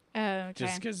him. Oh, okay.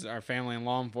 Just because our family in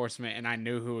law enforcement, and I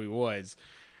knew who he was.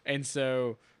 And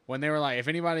so, when they were like, if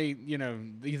anybody,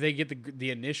 they get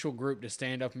the initial group to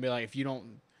stand up and be like, if you don't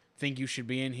think you should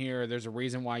be in here, or there's a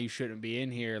reason why you shouldn't be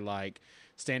in here, like,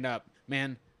 stand up.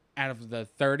 Man, out of the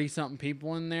 30-something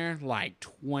people in there, like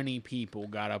 20 people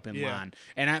got up in line.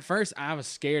 And at first, I was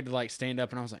scared to, like, stand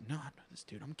up, and I was like, no, I know this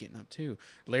dude. I'm getting up, too.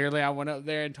 Literally, I went up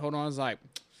there and told him, I was like,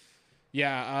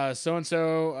 yeah,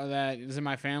 so-and-so that is in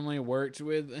my family worked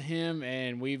with him,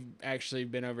 and we've actually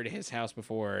been over to his house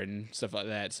before and stuff like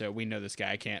that, so we know this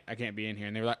guy. I can't be in here.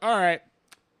 And they were like, all right,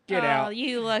 get out. Oh,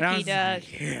 you And I lucky was duck.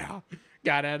 like, yeah.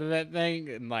 Got out of that thing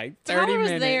in like 30 Tyler was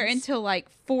minutes. there until like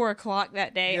 4:00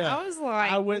 that day. Yeah. I was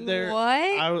like, I went there.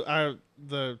 What?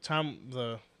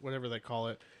 The whatever they call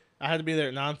it, I had to be there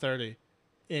at 9:30,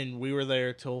 and we were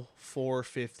there till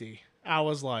 4:50. I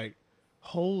was like,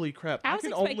 holy crap! I was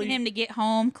can expecting only, him to get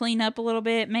home, clean up a little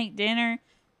bit, make dinner.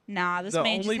 Nah, this the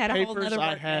man only just had a whole papers nother I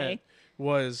work had day.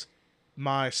 was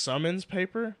my summons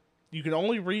paper. You could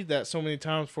only read that so many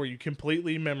times before you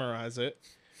completely memorize it.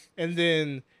 And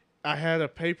then I had a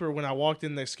paper when I walked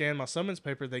in. They scanned my summons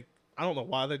paper. I don't know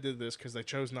why they did this because they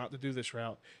chose not to do this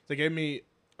route. They gave me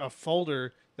a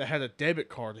folder that had a debit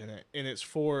card in it, and it's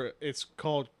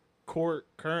called court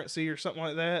currency or something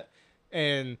like that.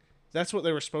 And that's what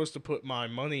they were supposed to put my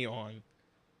money on.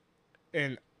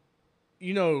 And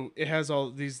it has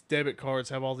all these debit cards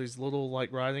have all these little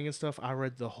like writing and stuff. I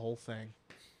read the whole thing.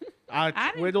 I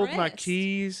I'm twiddled my impressed.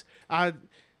 keys.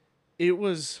 It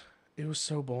was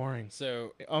so boring,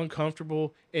 So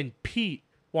uncomfortable. And Pete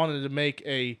wanted to make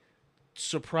a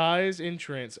surprise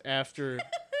entrance after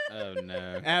oh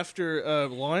no.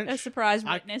 lunch. A surprise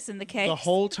witness in the case. The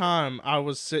whole time I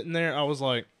was sitting there, I was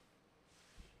like,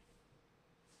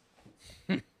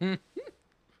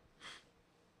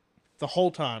 the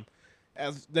whole time.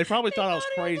 As they probably thought I was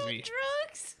crazy.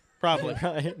 Drugs. Probably.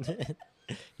 Right?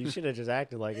 You should have just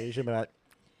acted like it. You should have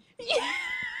been like,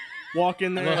 Walk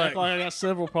in there and Look. act like I got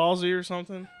cerebral palsy or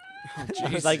something.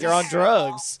 it's like you're on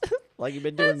drugs. Like you've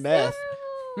been doing meth.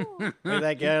 Terrible. Like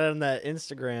that guy on that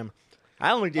Instagram.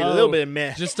 I only did a little bit of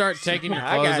meth. Just start taking your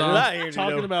I clothes got a off. lot here to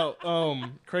Talking do. about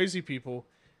crazy people,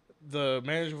 the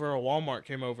manager for a Walmart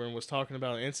came over and was talking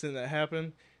about an incident that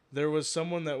happened. There was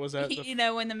someone that was at the You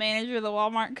know when the manager of the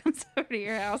Walmart comes over to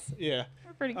your house. yeah.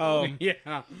 They're pretty cool. Yeah.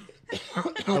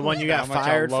 The one you got How much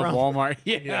fired I love from. Walmart.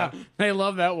 Yeah. Yeah. They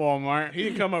love that Walmart. He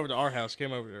didn't come over to our house. He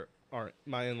came over to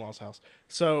my in-laws' house.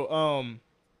 So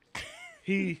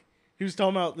he was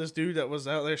talking about this dude that was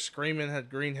out there screaming, had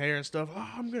green hair and stuff. Oh,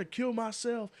 I'm gonna kill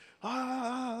myself.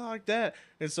 Like that.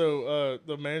 And so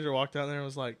the manager walked out there and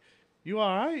was like, "You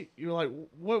all right?" You were like,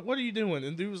 "What are you doing?"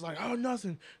 And dude was like, "Oh,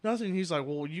 nothing." He's like,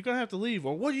 "Well, you're gonna have to leave.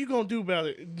 Or what are you gonna do about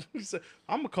it?" And he said,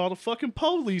 "I'm gonna call the fucking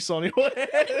police on you."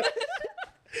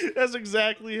 That's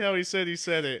exactly how he said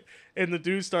it. And the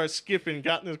dude started skipping,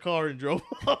 got in his car, and drove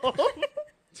off.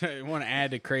 I want to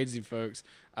add to crazy folks.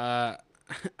 I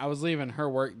was leaving her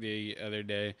work the other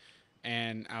day,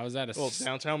 and I was at a Well,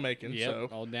 downtown Macon. Yep, So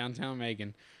old downtown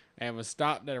Macon, and was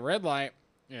stopped at a red light.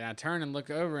 And I turn and look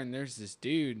over, and there's this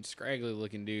dude, scraggly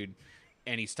looking dude,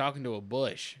 and he's talking to a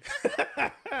bush.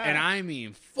 And I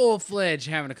mean, full fledged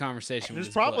having a conversation with there's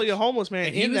this probably bush. a homeless man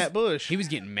And he in was- that bush. He was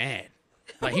getting mad.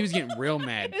 Like, he was getting real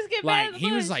mad. He was getting mad like, at the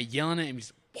he was bush. like yelling at him.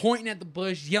 He's pointing at the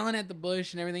bush, yelling at the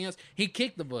bush, and everything else. He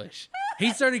kicked the bush.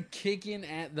 He started kicking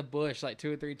at the bush like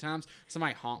 2 or 3 times.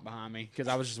 Somebody honked behind me because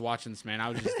I was just watching this man. I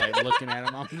was just like looking at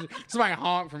him. Somebody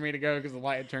honked for me to go because the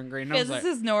light had turned green. And I Because was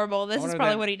this like, is normal. This is wonder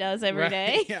probably that- what he does every right?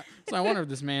 day. Yeah. So I wonder if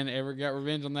this man ever got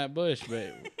revenge on that bush,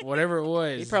 but whatever it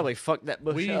was, He probably fucked that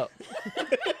bush We- up.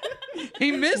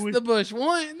 he missed the bush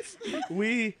once.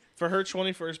 For her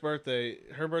 21st birthday,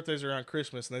 her birthday's around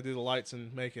Christmas, and they do the lights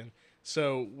in Macon.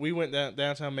 So we went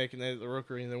downtown Macon at the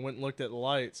Rookery, and then went and looked at the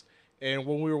lights. And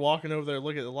when we were walking over there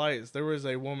looking at the lights, there was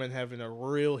a woman having a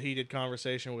real heated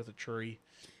conversation with a tree.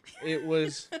 It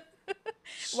was.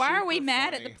 Why are we super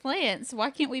mad at funny. the plants? Why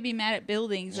can't we be mad at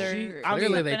buildings or I mean,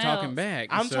 Clearly, they something talking else? back.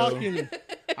 I'm so-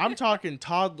 I'm talking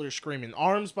toddler screaming,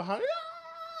 arms behind,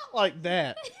 like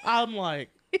that. I'm like,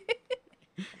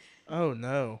 oh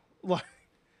no, like,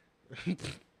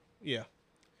 yeah.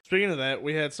 Speaking of that,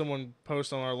 we had someone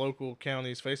post on our local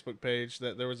county's Facebook page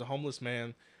that there was a homeless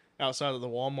man outside of the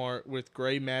Walmart with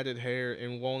gray matted hair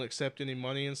and won't accept any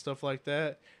money and stuff like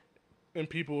that. and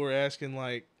people were asking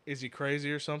like, is he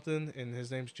crazy or something? And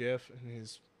his name's Jeff, and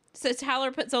he's So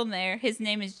Tyler puts on there, his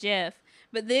name is Jeff.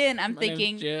 But then I'm My name's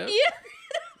thinking, Jeff. yeah,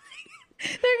 they're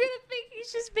gonna think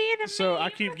he's just being a so man. I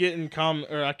keep getting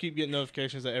I keep getting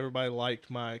notifications that everybody liked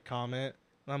my comment.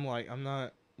 And I'm like, I'm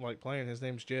not like playing. His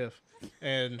name's Jeff,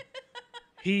 and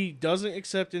he doesn't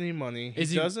accept any money.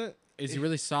 Is he- doesn't. Is he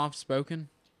really soft spoken?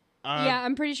 Yeah,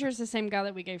 I'm pretty sure it's the same guy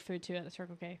that we gave food to at the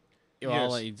Circle K.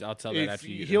 Well, Yes. I'll tell that after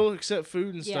you. He'll accept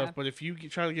food and Yeah. stuff, but if you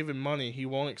try to give him money, he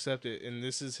won't accept it. And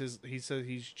this is his. He said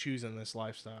he's choosing this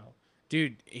lifestyle.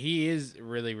 Dude, he is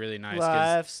really, really nice.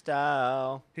 'Cause,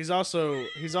 Lifestyle. He's also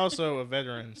a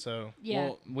veteran. So Yeah.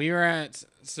 well, we were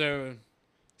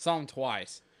saw him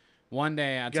twice. One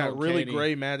day I got told really Katie,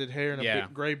 gray matted hair and a Yeah.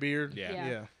 big gray beard. Yeah.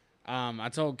 Yeah. I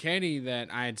told Katie that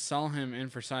I had saw him in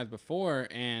Forsyth before,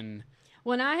 and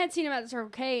When I had seen him at the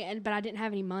Circle K, but I didn't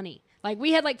have any money. Like,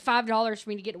 we had like $5 for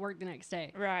me to get to work the next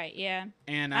day. Right, yeah.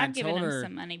 I I've given told him her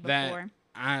some money that before.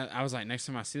 I was like, next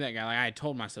time I see that guy, like I had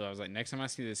told myself, I was like, next time I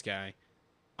see this guy,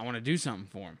 I want to do something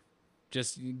for him.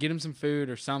 Just get him some food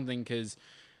or something, because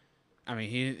I mean,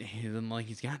 he doesn't like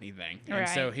he's got anything. And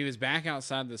so Right. he was back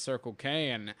outside the Circle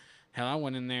K, and hell, I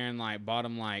went in there and like bought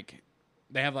him like,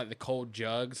 they have like the cold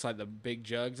jugs, like the big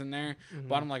jugs in there.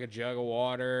 Bought him like a jug of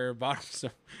water. Bought him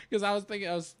some, because I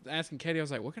was asking Katie, I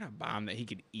was like, what can I buy him that he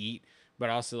could eat, but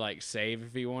also like save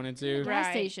if he wanted to. Gas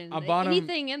Right. station. I bought him-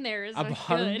 Anything in there is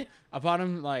good. I bought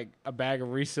him like a bag of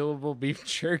resealable beef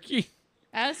jerky.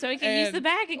 Oh, so he can use And, the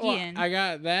bag well, again. I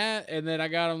got that, and then I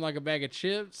got him like a bag of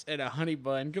chips and a honey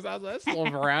bun, because I was like, that's a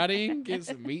little variety. Get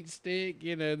some meat stick,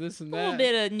 this and a that. little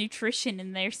bit of nutrition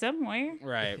in there somewhere.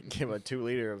 Right. Give him a 2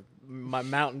 liter of my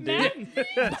Mountain Dew.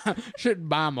 Should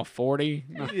buy him a 40.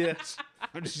 No, Yes.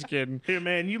 I'm just kidding. Here,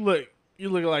 man, you look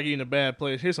like you're in a bad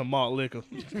place. Here's some malt liquor.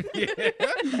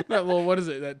 That little, what is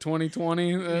it? That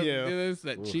 2020? Yeah.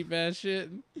 That cheap ass shit.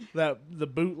 The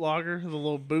bootlager, the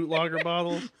little bootlager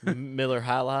bottles. Miller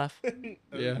High Life.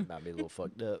 Yeah. Might be a little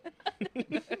fucked up.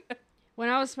 When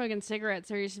I was smoking cigarettes,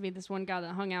 there used to be this one guy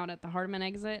that hung out at the Hardeman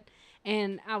exit,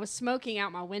 and I was smoking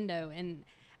out my window, and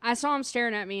I saw him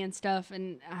staring at me and stuff,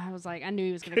 and I was like, I knew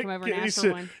he was going to come over and He ask for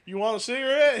said, one. "You want a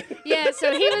cigarette?" Yeah,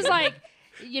 so he was like,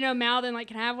 mouthing like,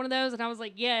 can I have one of those? And I was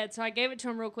like, yeah. So I gave it to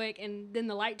him real quick, and then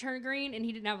the light turned green, and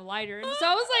he didn't have a lighter. And so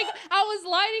I was like, I was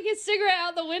lighting his cigarette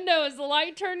out the window as the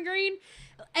light turned green.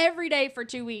 Every day for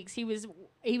 2 weeks, he was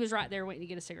right there waiting to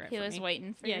get a cigarette. He from was me.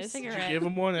 waiting for Yes. your Did you cigarette. Give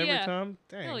him one every Yeah. time.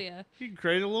 Dang. Hell yeah. You can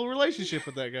create a little relationship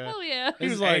with that guy. Hell yeah. He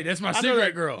was Hey, like, that's my I know cigarette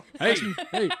that- girl. Hey,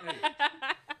 hey.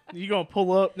 You gonna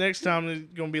pull up next time? There's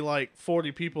gonna be like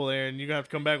 40 people there, and you gonna have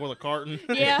to come back with a carton.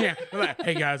 Yeah. Yeah. I'm like,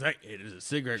 hey guys, it is a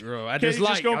cigarette girl. I Just just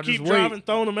like. gonna I'll keep just driving, wait.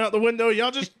 throwing them out the window.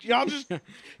 Y'all divvy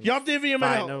them Fighting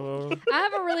out. over 'em. I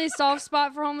have a really soft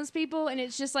spot for homeless people, and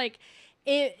it's just like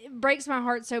it breaks my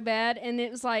heart so bad. And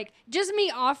it was like just me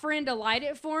offering to light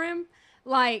it for him,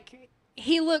 like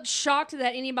he looked shocked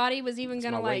that anybody was even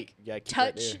gonna my weight. like You gotta keep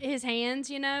that touch there. his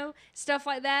hands, stuff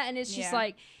like that. And it's just Yeah.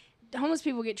 like homeless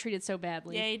people get treated so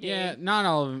badly. Yeah, he did. Yeah, not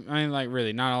all of them. I mean, like,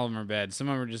 really, not all of them are bad. Some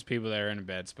of them are just people that are in a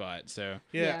bad spot. So,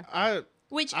 Yeah,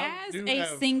 Which, I as do a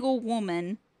have- single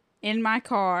woman in my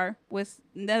car with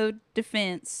no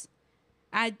defense,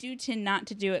 I do tend not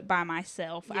to do it by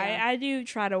myself. Yeah. I do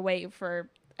try to wait for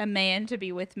a man to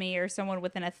be with me or someone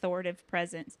with an authoritative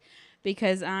presence,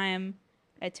 because I am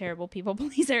a terrible people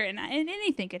pleaser, and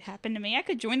anything could happen to me. I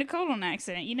could join a cult on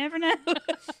accident. You never know.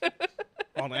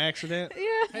 on accident. Yeah.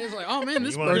 I was like, oh man,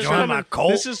 this You wanna This is join brochure. my coming-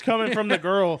 cult? This is coming from the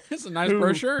girl. This is a nice who,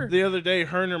 brochure. The other day,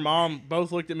 her and her mom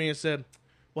both looked at me and said,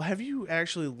 "Well, have you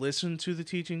actually listened to the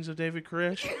teachings of David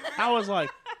Koresh?" I was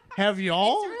like, "Have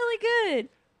y'all?" It's really good.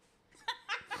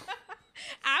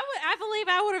 I believe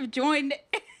I would have joined,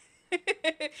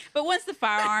 but once the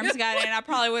firearms got in, I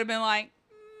probably would have been like,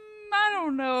 I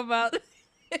don't know about.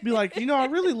 Be like, I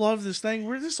really love this thing.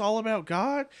 We're this all about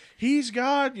God. He's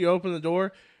God. You open the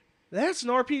door. That's an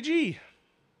RPG.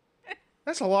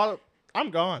 That's a lot of. I'm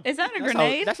gone. Is that a That's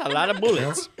grenade? that's a lot of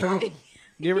bullets.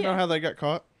 You ever know how they got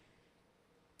caught?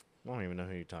 I don't even know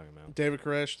who you're talking about. David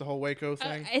Koresh, the whole Waco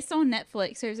thing. It's on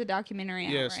Netflix. There's a documentary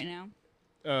out Yes. right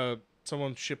now.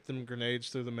 Someone shipped them grenades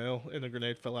through the mail, and the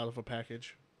grenade fell out of a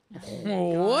package.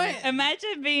 What?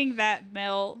 Imagine being that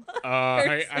male.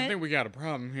 Hey, I person. think we got a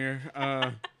problem here.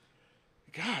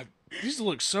 God, these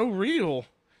look so real.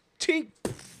 Tink.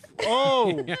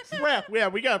 Oh, crap. Yeah,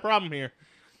 we got a problem here.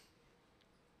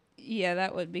 Yeah,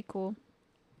 that would be cool.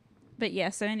 But yeah,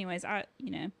 so anyways, I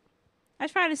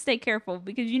try to stay careful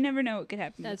because you never know what could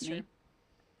happen That's with me. true.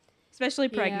 Especially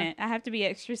Yeah. pregnant. I have to be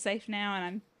extra safe now, and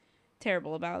I'm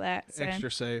terrible about that. So.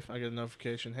 Extra safe. I get a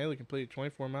notification. Haley completed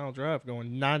 24-mile drive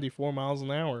going 94 miles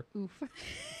an hour. Oof.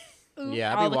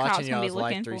 Yeah, All I'll be the cops watching gonna be y'all's Life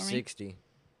looking for me. 360.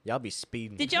 Y'all be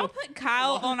speeding. Did y'all put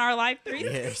Kyle on our Life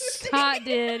 360? Yes. Hot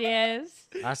did, yes.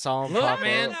 I saw him Look, pop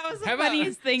man. up. That was the How about-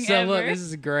 funniest thing so ever. look, this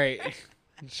is great.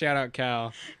 Shout out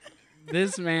Kyle.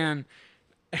 This man,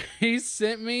 he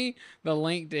sent me the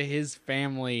link to his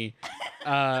family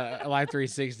Life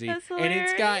 360, That's and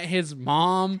it's got hilarious. his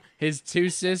mom, his 2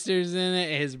 sisters in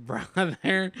it, his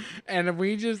brother, and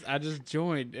I just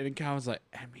joined, and Kyle was like,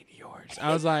 "Add me to yours."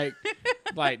 I was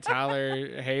like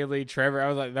Tyler, Haley, Trevor. I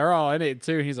was like, they're all in it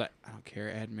too. He's like, "I don't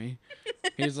care, add me."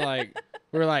 He's like,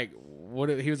 we were like, what?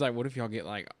 He was like, "What if y'all get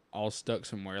like all stuck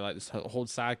somewhere, like this whole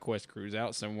side quest cruise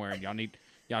out somewhere, and y'all need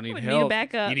We need a help.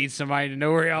 backup. You need somebody to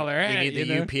know where y'all are at. You need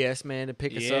know? the UPS man to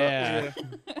pick us up. Yeah.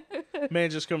 Man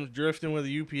just comes drifting with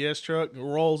a UPS truck,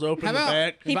 rolls open How the about-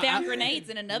 back. He But found I- grenades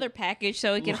in another package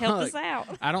so he could help us Look, out.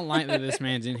 I don't like that this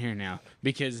man's in here now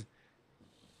because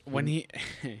when he,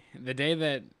 the day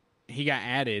that he got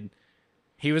added,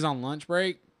 he was on lunch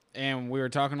break and we were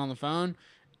talking on the phone.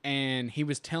 And he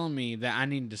was telling me that I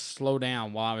needed to slow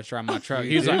down while I was driving my truck.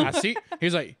 He was like, he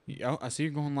was like, "Yo, I see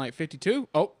you're going like 52.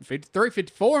 Oh, 53,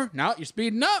 54. No, you're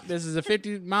speeding up. This is a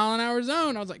 50-mile-an-hour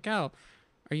zone." I was like, "Kyle,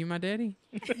 are you my daddy?"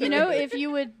 You know, if you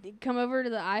would come over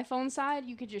to the iPhone side,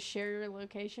 you could just share your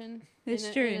location It's in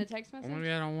a, true. in a text Oh, message.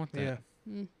 maybe I don't want that. Yeah.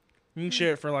 Mm. You can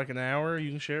share it for like an hour. You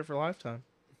can share it for a lifetime.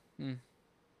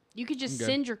 You could just Okay.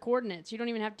 send your coordinates. You don't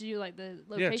even have to do like the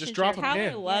location. just drop share. a Tyler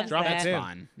pin. loves Drop that. a pin.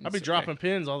 Fine. I'll be It's dropping okay.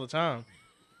 pins all the time.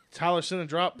 Tyler sent a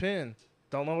drop pin.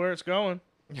 Don't know where it's going.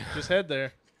 Just head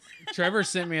there. Trevor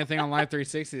sent me a thing on Live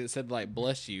 360 that said like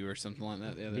 "bless you" or something like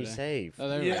that the other Be day. safe. Oh,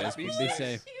 there Yeah, it is. be Be safe.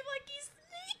 safe. You like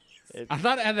he sneezed. I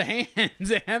thought it had the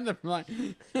hands. It had the like.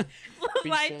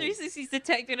 Life 360's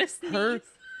detected a sneeze. Her,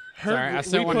 Sorry, I we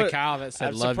sent one to put- Kyle that said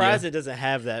I'm "love surprised you." it doesn't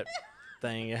have that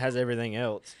thing. It has everything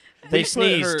else. We They put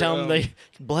sneeze. her, Tell them they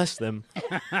bless them.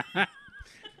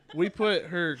 We put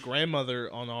her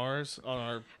grandmother on ours, on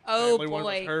our Oh family one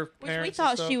with boy. her Which we parents and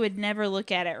thought stuff. she would never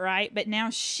look at it, right? But now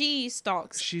she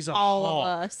stalks She's a all hawk.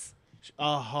 of us.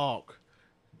 A hawk.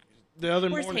 The other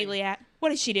Where's morning, Haley at?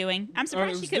 What is she doing? I'm it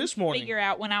surprised was she couldn't this morning. figure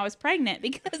out when I was pregnant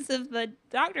because of the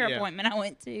doctor Yeah. appointment I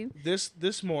went to.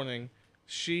 this morning,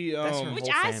 she That's her Which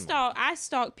whole I family.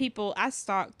 stalk people. I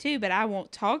stalk too, but I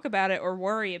won't talk about it or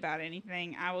worry about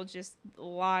anything. I will just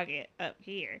log it up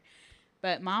here.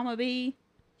 But Mama B,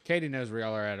 Katie knows where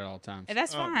y'all are at all times.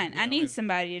 that's Oh, fine. yeah, I I need mean-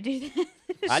 somebody to do that.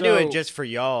 I do it So- just for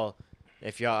y'all.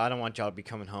 If y'all, I don't want y'all to be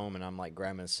coming home and I'm like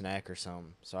grabbing a snack or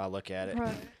something. So I look at it.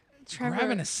 Bruh, Trevor,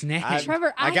 Grabbing a snack.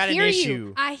 Trevor, I got an hear issue.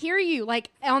 you. I hear you. Like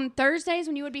on Thursdays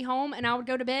when you would be home and I would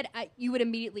go to bed, you would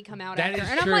immediately come out That after. is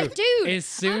And true. I'm like, dude, As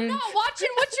soon- I'm not watching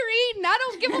what you're eating. I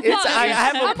don't give a It's- fuck. I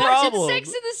have a I'm problem. watching Sex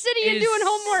in the City and As doing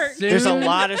homework. soon- There's a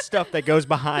lot of stuff that goes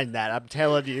behind that. I'm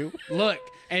telling you. Look,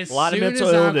 as A lot of soon as mental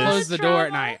I illness. close the door at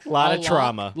Trauma. night, Lot of I'll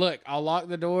trauma. Look, I'll lock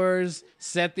the doors,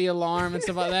 set the alarm and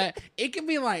stuff like that. It can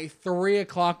be like 3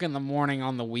 o'clock in the morning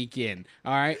on the weekend.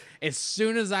 All right. As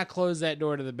soon as I close that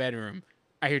door to the bedroom,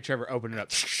 I hear Trevor open it up,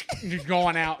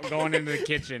 going out, going into the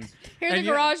kitchen. Hear the And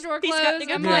you- garage door He's close. got to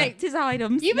go I'm collect like, his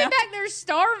items. you've been now. back there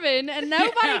starving and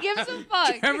nobody gives a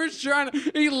fuck. Trevor's trying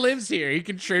to. He lives here. He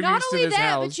contributes Not to only this that,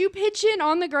 house. but you pitch in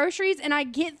on the groceries, and I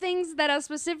get things that I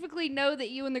specifically know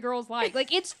that you and the girls like.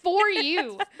 Like it's for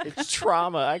you. It's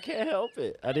trauma. I can't help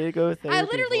it. I did go with I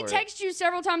literally text you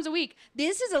several times a week.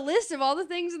 This is a list of all the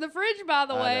things in the fridge, by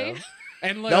the way.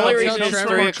 And look, The only I'll reason tell it's Trevor-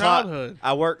 3 from o'clock.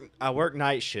 childhood. I work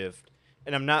night shift,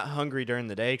 and I'm not hungry during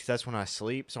the day because that's when I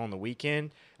sleep. So on the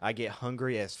weekend, I get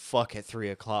hungry as fuck at 3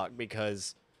 o'clock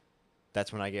because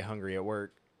that's when I get hungry at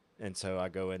work. And so I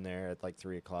go in there at like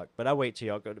 3 o'clock. But I wait till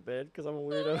y'all go to bed because I'm a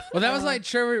weirdo. Well, that was like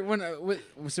Trevor when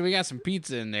so we got some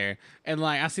pizza in there, and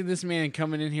like I see this man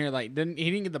coming in here like he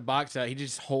didn't get the box out. He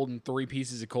just holding 3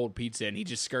 pieces of cold pizza, and he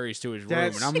just scurries to his room,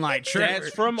 That's- and I'm like, Trevor,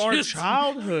 That's from our just-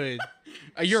 childhood.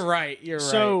 You're right. You're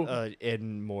So- right.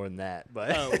 And more than that.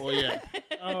 But Oh well, yeah.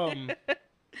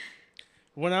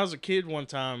 When I was a kid, one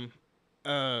time,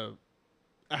 I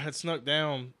had snuck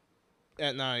down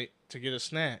at night to get a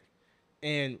snack,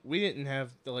 and we didn't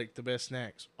have the best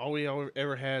snacks. All we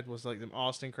ever had was like them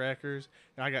Austin crackers,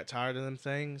 and I got tired of them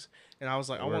things, and I was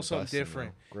like, I We're want something busting,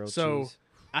 different. though. Grilled So cheese.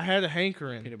 I had a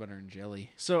hankering, Peanut butter and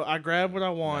jelly. so I grabbed what I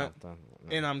want, No.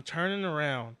 and I'm turning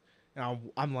around, and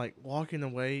I'm like walking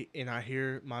away, and I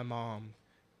hear my mom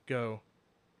go,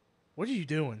 "What are you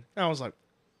doing?" And I was like,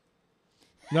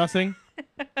 "Nothing."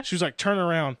 She was like, "Turn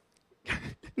around."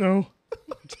 No.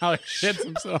 Tyler shits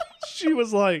himself. She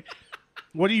was like,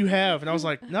 what do you have? And I was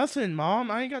like, nothing,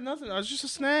 Mom. I ain't got nothing. I was just a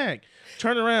snack.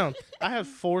 Turn around. I have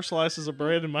 4 slices of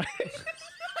bread in my hand.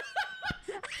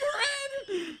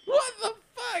 What the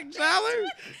fuck, Tyler?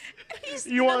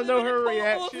 You want to know her Wolf,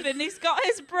 reaction? and he's got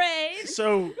his bread.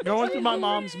 So going through my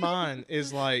mom's mind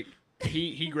is like,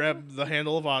 he grabbed the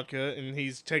handle of vodka and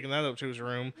he's taking that up to his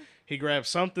room. He grabbed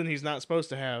something he's not supposed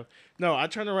to have. No, I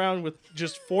turned around with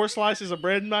just 4 slices of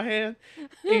bread in my hand. And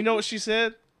you know what she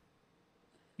said?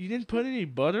 You didn't put any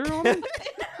butter on it?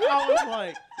 I was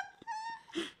like,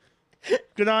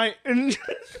 good night. And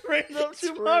ran up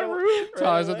to my room.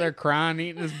 Tyler's up there crying,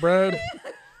 eating his bread.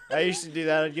 I used to do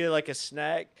that. I'd get like a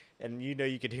snack, and you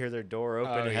could hear their door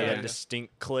open. Oh, It had yeah. that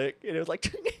distinct click, and it was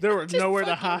like There was nowhere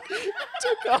to hide.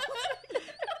 took off.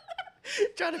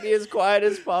 Trying to be as quiet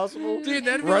as possible. Dude,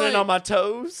 that'd be running like- on my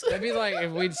toes. That'd be like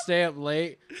if we'd stay up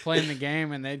late playing the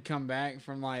game and they'd come back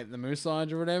from like the Moose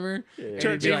Lodge or whatever. and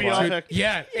Turn it'd be TV like, off. "Dude,"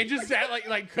 yeah, and just act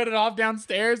like cut it off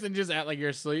downstairs and just act like you're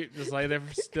asleep. Just lay there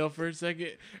still for a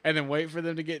second and then wait for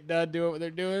them to get done doing what they're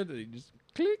doing. And you just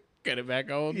click, cut it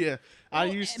back on. Yeah. I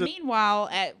Well, used to. Meanwhile,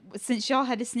 since y'all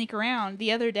had to sneak around,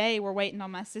 the other day we're waiting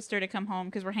on my sister to come home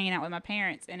because we're hanging out with my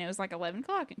parents, and it was like 11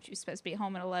 o'clock, and she was supposed to be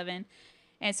home at 11.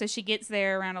 And so she gets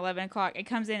there around 11 o'clock and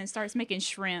comes in and starts making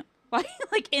shrimp,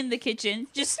 like in the kitchen.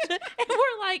 And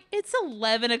we're like, it's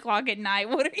 11 o'clock at night.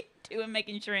 What are you doing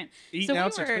making shrimp? Eating so we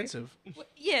out's were- expensive.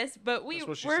 Yes, but That's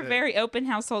what she we're a said. very open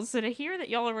household. So to hear that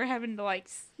y'all were having to like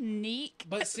sneak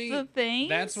But see, the things.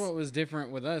 that's what was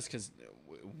different with us because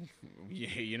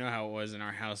you know how it was in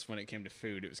our house when it came to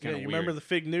food. It was kind Yeah, of you weird. remember the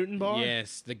Fig Newton bar?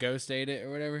 Yes, the ghost ate it or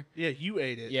whatever. Yeah, you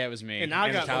ate it. Yeah, it was me. And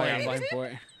I got Tyler blamed. blamed for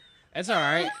it. That's all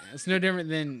right. It's no different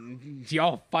than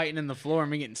y'all fighting in the floor and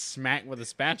me getting smacked with a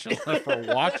spatula for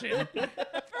watching.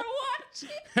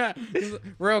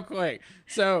 Real quick.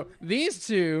 So these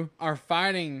two are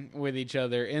fighting with each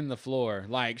other in the floor,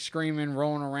 like screaming,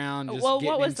 rolling around. Just well,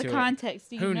 getting what was the into it. context?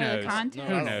 Do you Who know knows? the context?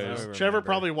 Who I don't knows? know. Trevor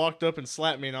probably walked up and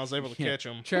slapped me, and I was able to Yeah. catch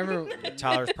him. Trevor,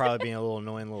 Tyler's probably being a little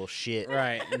annoying little shit.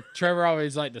 right? And Trevor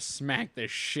always liked to smack the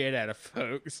shit out of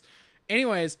folks.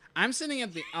 Anyways, I'm sitting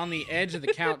on the edge of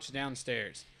the couch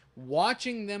downstairs,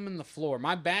 watching them in the floor.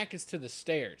 My back is to the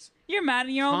stairs. You're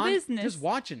minding your own Ton- business. Just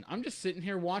watching. I'm just sitting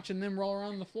here watching them roll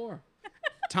around the floor.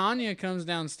 Tanya comes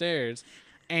downstairs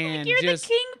and you're the just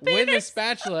kingpin with or a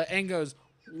spatula and goes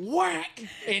whack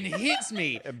and hits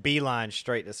me. A beeline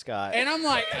straight to Scott. And I'm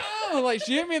like, oh, like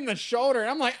she hit me in the shoulder. And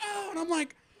I'm like, oh, and I'm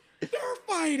like, they're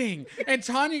fighting. And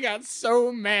Tanya got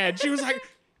so mad. She was like,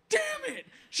 damn it.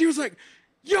 She was like,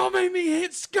 y'all made me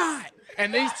hit Scott.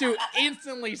 And these two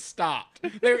instantly stopped.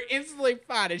 They were instantly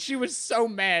fighting. She was so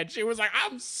mad. She was like,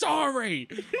 I'm sorry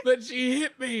that she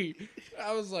hit me.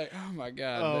 I was like, oh my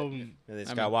God. and then I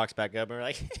Scott mean- walks back up and we're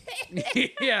like,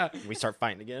 Yeah. we start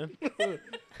fighting again.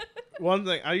 One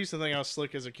thing, I used to think I was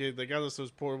slick as a kid. They got us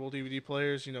those portable DVD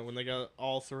players, when they got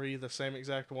all 3 the same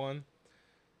exact one.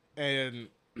 And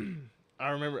I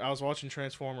remember I was watching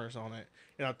Transformers on it.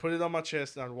 And I'd put it on my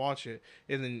chest and I'd watch it.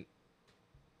 And then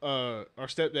our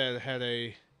stepdad had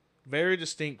a very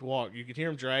distinct walk. You could hear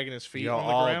him dragging his feet Y'all on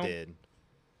the all ground. did.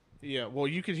 Yeah, well,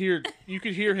 you could hear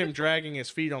him dragging his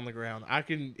feet on the ground. I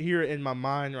can hear it in my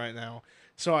mind right now.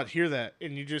 So I'd hear that,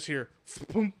 and you just hear,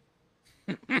 boom.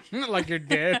 Like you're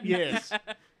dead. Yes.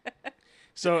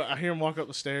 So I hear him walk up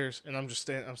the stairs, and I'm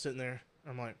sitting there.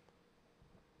 I'm like,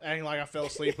 acting like I fell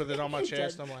asleep with it on my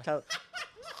chest. I'm like,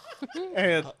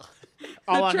 and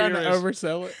all I Trying hear to is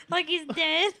oversell it. like he's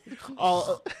dead.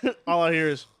 all I hear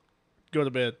is, go to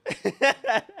bed.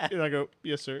 And I go,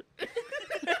 yes, sir.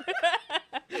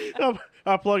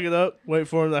 I plug it up, wait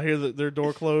for them. I hear their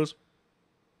door close.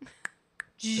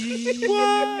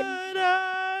 What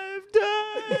I've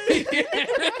done.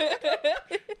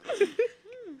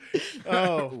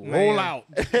 Oh, Roll man. out.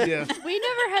 Yeah. We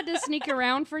never had to sneak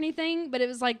around for anything, but it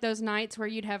was like those nights where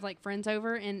you'd have like friends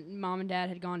over and mom and dad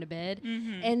had gone to bed.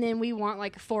 And then we want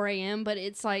like 4 a.m., but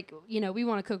it's like, we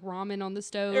want to cook ramen on the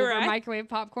stove or Right. microwave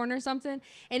popcorn or something.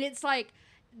 And it's like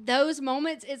those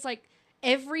moments, it's like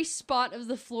every spot of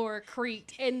the floor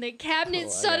creaked and the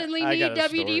cabinets suddenly I need got a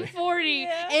story. WD-40.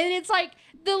 And it's like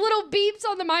the little beeps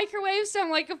on the microwave sound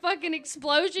like a fucking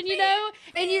explosion,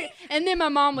 and then my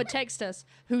mom would text us,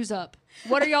 who's up?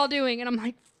 What are y'all doing? And I'm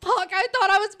like, fuck, I thought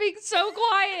I was being so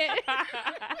quiet.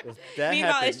 That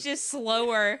Meanwhile, happened. it's just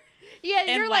slower Yeah,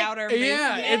 and you're louder.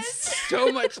 Yeah, movements. it's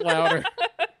so much louder.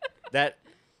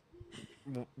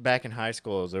 Back in high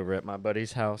school, I was over at my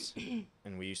buddy's house,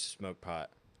 and we used to smoke pot.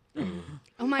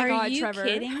 oh my Are god, you Trevor.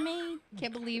 kidding me?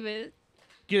 Can't believe it.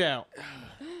 Get out.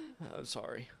 I'm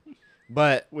sorry.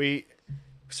 But we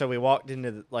walked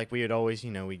into, we would always,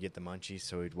 we'd get the munchies,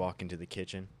 so we'd walk into the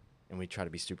kitchen, and we try to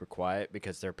be super quiet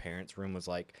because their parents' room was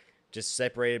like just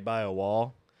separated by a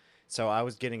wall. So I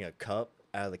was getting a cup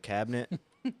out of the cabinet,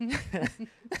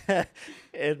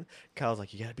 and Kyle's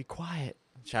like, "You gotta be quiet."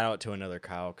 Shout out to another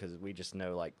Kyle because we just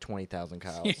know like 20,000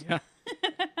 Kyles. Yeah.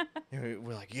 And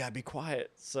we're like, "You gotta be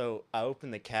quiet." So I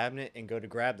open the cabinet and go to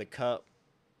grab the cup,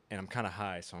 and I'm kind of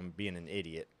high, so I'm being an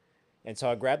idiot. And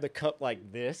so I grab the cup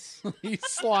like this. You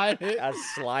slide it. I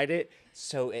slide it,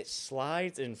 so it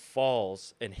slides and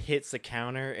falls and hits the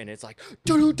counter, and it's like,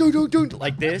 dun, dun, dun, dun,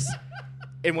 like this.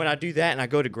 And when I do that and I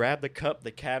go to grab the cup,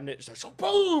 the cabinet starts,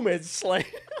 boom, and slams.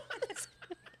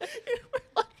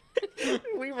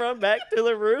 We run back to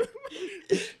the room.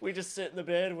 We just sit in the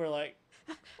bed, and we're like,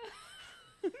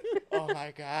 oh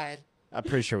my God. I'm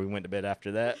pretty sure we went to bed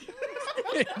after that.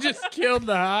 It just killed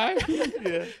the high.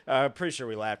 Yeah. I'm pretty sure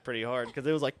we laughed pretty hard because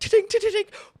it was like, ting, ting, ting, ting,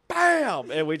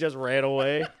 bam, and we just ran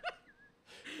away.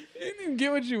 You didn't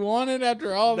get what you wanted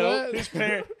after all Nope.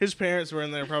 that. His parents were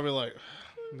in there probably like,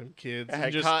 them kids. I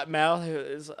had just, cotton mouth.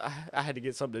 I had to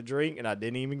get something to drink, and I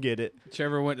didn't even get it.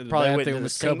 Trevor went to the Probably went bathroom to the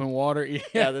with cup sink. and water. Yeah.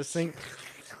 Yeah, the sink.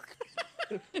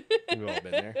 We've all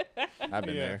been there. I've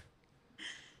been Yeah. there.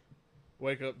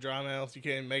 wake up, dry mouth. You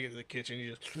can't even make it to the kitchen.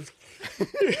 You just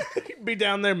be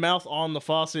down there, mouth on the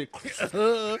faucet.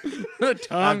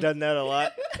 I've done that a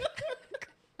lot.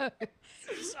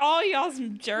 Just all y'all's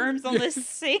germs on this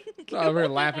sink. Over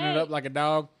laughing it up like a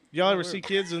dog. Y'all ever see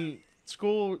kids in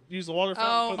school use the water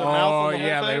fountain Oh. for their mouth Oh on the whole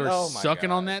yeah, thing? they were Oh, my sucking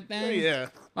God. on that thing. Yeah.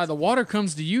 Like the water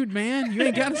comes to you, man. You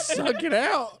ain't gotta suck it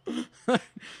out.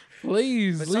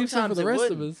 Please But leave some for sometimes the it rest of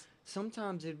wouldn't. us.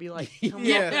 Sometimes it'd be like,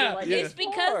 Yeah, like yeah. It's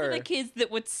because of the hard. kids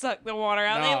that would suck the water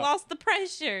out. They No. lost the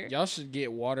pressure. Y'all should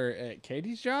get water at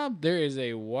Katie's job. There is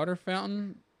a water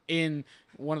fountain in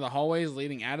one of the hallways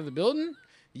leading out of the building.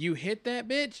 You hit that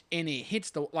bitch, and it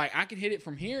hits the like. I can hit it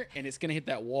from here, and it's gonna hit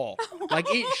that wall. Like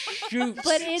it shoots.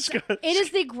 But it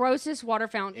is the grossest water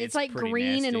fountain. It's It's like pretty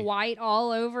green nasty. and white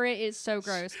all over it. It's so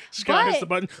gross. Scott hits the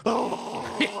But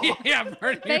button. Yeah,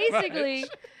 pretty basically,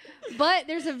 much. but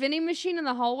there's a vending machine in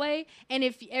the hallway, and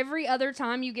if every other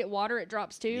time you get water, it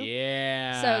drops too.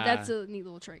 Yeah. So that's a neat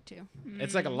little trick too.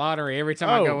 It's like a lottery. Every time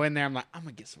I Oh. go in there, I'm like, I'm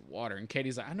gonna get some water. And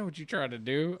Katie's like, I know what you tried to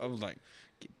do. I was like,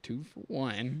 get 2 for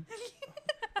 1.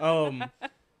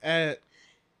 At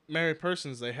Mary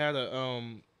Persons, they had a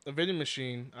vending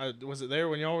machine. Was it there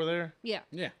when y'all were there? Yeah.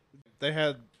 Yeah. They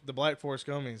had the Black Forest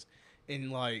gummies,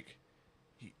 and like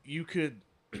you could,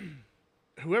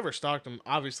 whoever stocked them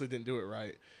obviously didn't do it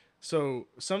right. So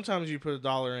sometimes you put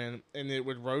 $1 in, and it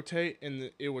would rotate,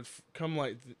 and it would come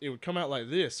out like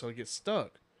this, so it gets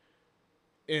stuck.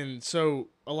 And so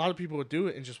a lot of people would do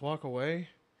it and just walk away,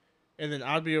 and then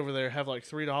I'd be over there, have like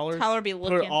 $3. Tyler be Put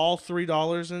looking. all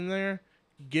 $3 in there,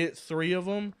 get 3 of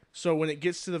them. So when it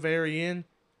gets to the very end,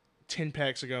 10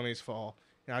 packs of gummies fall,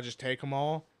 and I just take them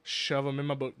all, shove them in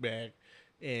my book bag,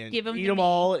 and Give 'em eat to them me.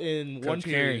 all in one Coach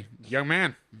period. Carey, young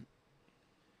man,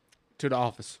 to the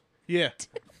office. Yeah,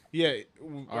 yeah.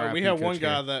 R.I.P. We had one Coach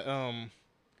guy that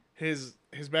his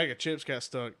bag of chips got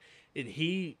stuck, and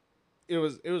it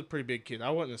was a pretty big kid. I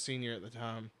wasn't a senior at the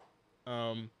time.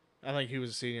 I think he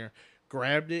was a senior.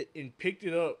 Grabbed it and picked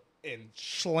it up and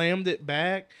slammed it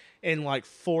back, and like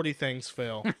 40 things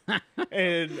fell.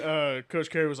 And Coach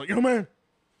Carey was like, "Yo, man,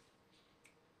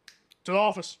 to the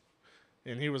office."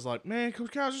 And he was like, "Man,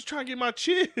 Coach Carey, I was just trying to get my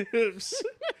chips."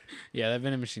 Yeah, that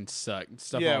vending machine sucked.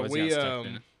 Stuff Yeah, always we got stuck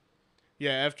in it.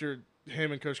 yeah, after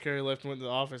him and Coach Carey left and went to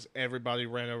the office, everybody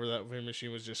ran over that vending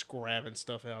machine, was just grabbing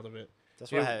stuff out of it.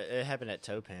 That's what it happened at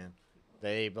Topan.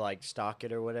 They like stock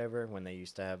it or whatever when they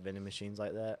used to have vending machines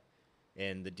like that,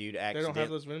 and the dude They accidentally. don't have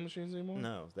those vending machines anymore?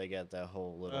 No, they got that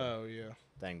whole little Oh, yeah.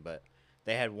 thing, but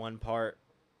they had one part.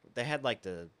 They had like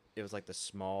it was like the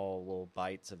small little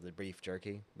bites of the beef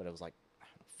jerky, but it was like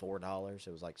 $4.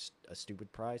 It was like a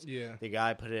stupid price. Yeah. The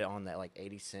guy put it on that like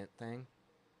 80-cent thing,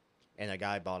 and the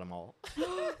guy bought them all.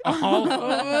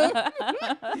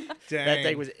 Dang. That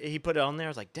thing was. He put it on there. I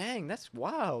was like, dang, that's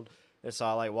wild. And so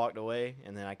I like walked away,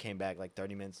 and then I came back like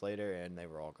 30 minutes later, and they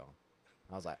were all gone.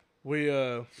 I was like, We,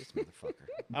 this motherfucker.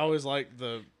 I always liked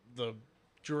the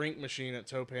drink machine at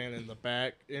Topan in the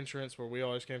back entrance where we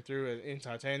always came through in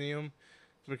Titanium,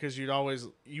 because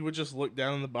you would just look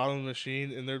down in the bottom of the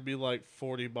machine and there'd be like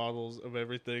 40 bottles of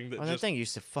everything that Oh, that just thing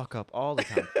used to fuck up all the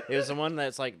time. It was the one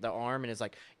that's like the arm, and it's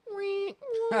like,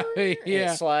 and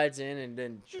Yeah. it slides in and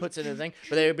then puts it in the thing.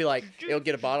 But they would be like, it'll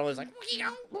get a bottle, and it's like,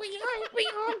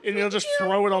 and you'll just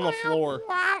throw it on the floor.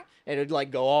 and it'd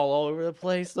like go all over the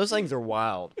place. Those things are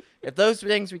wild. If those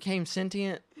things became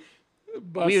sentient, we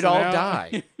would Busting all out.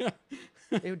 die.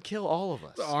 It would kill all of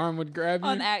us. The arm would grab you.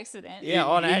 On accident. Yeah,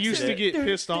 on You used to accident. get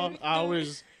pissed off. I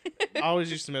always I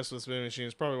always used to mess with this vending machine.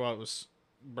 It's probably why it was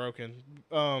broken.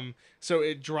 So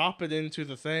it drop it into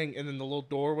the thing, and then the little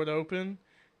door would open,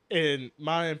 and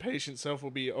my impatient self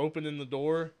will be opening the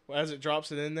door as it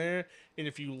drops it in there. And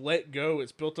if you let go,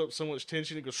 it's built up so much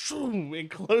tension, it goes shoo, and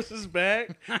closes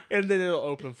back, and then it'll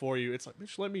open for you. It's like,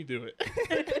 bitch, let me do it.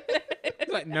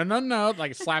 It's like, no,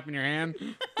 like slapping your hand.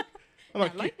 I'm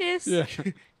I like this. Yeah.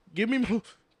 give me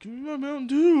my Mountain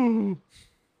Dew.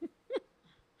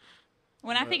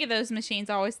 When I think of those machines,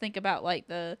 I always think about like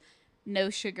the no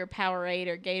sugar Powerade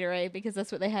or Gatorade because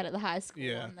that's what they had at the high school.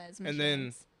 Yeah. On those machines. And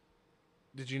then,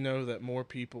 did you know that more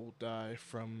people die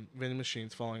from vending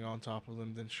machines falling on top of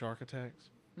them than shark attacks?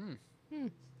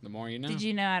 The more you know. Did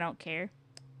you know I don't care?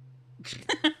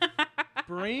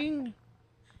 Bring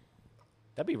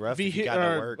That'd be rough if you got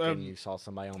to work and you saw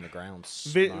somebody on the ground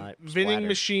vending splatter.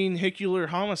 machine vehicular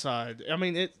homicide. I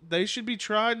mean, they should be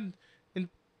tried and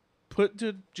put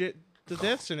to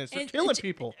death sentence. They're killing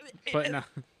people. But no.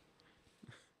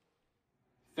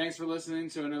 Thanks for listening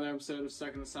to another episode of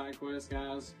Stuck in the Side Quest,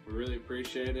 guys. We really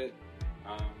appreciate it.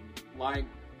 Like,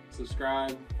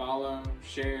 subscribe, follow,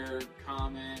 share,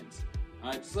 comment.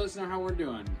 Just let us know how we're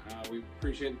doing. We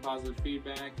appreciate the positive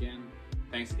feedback, and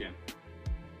thanks again.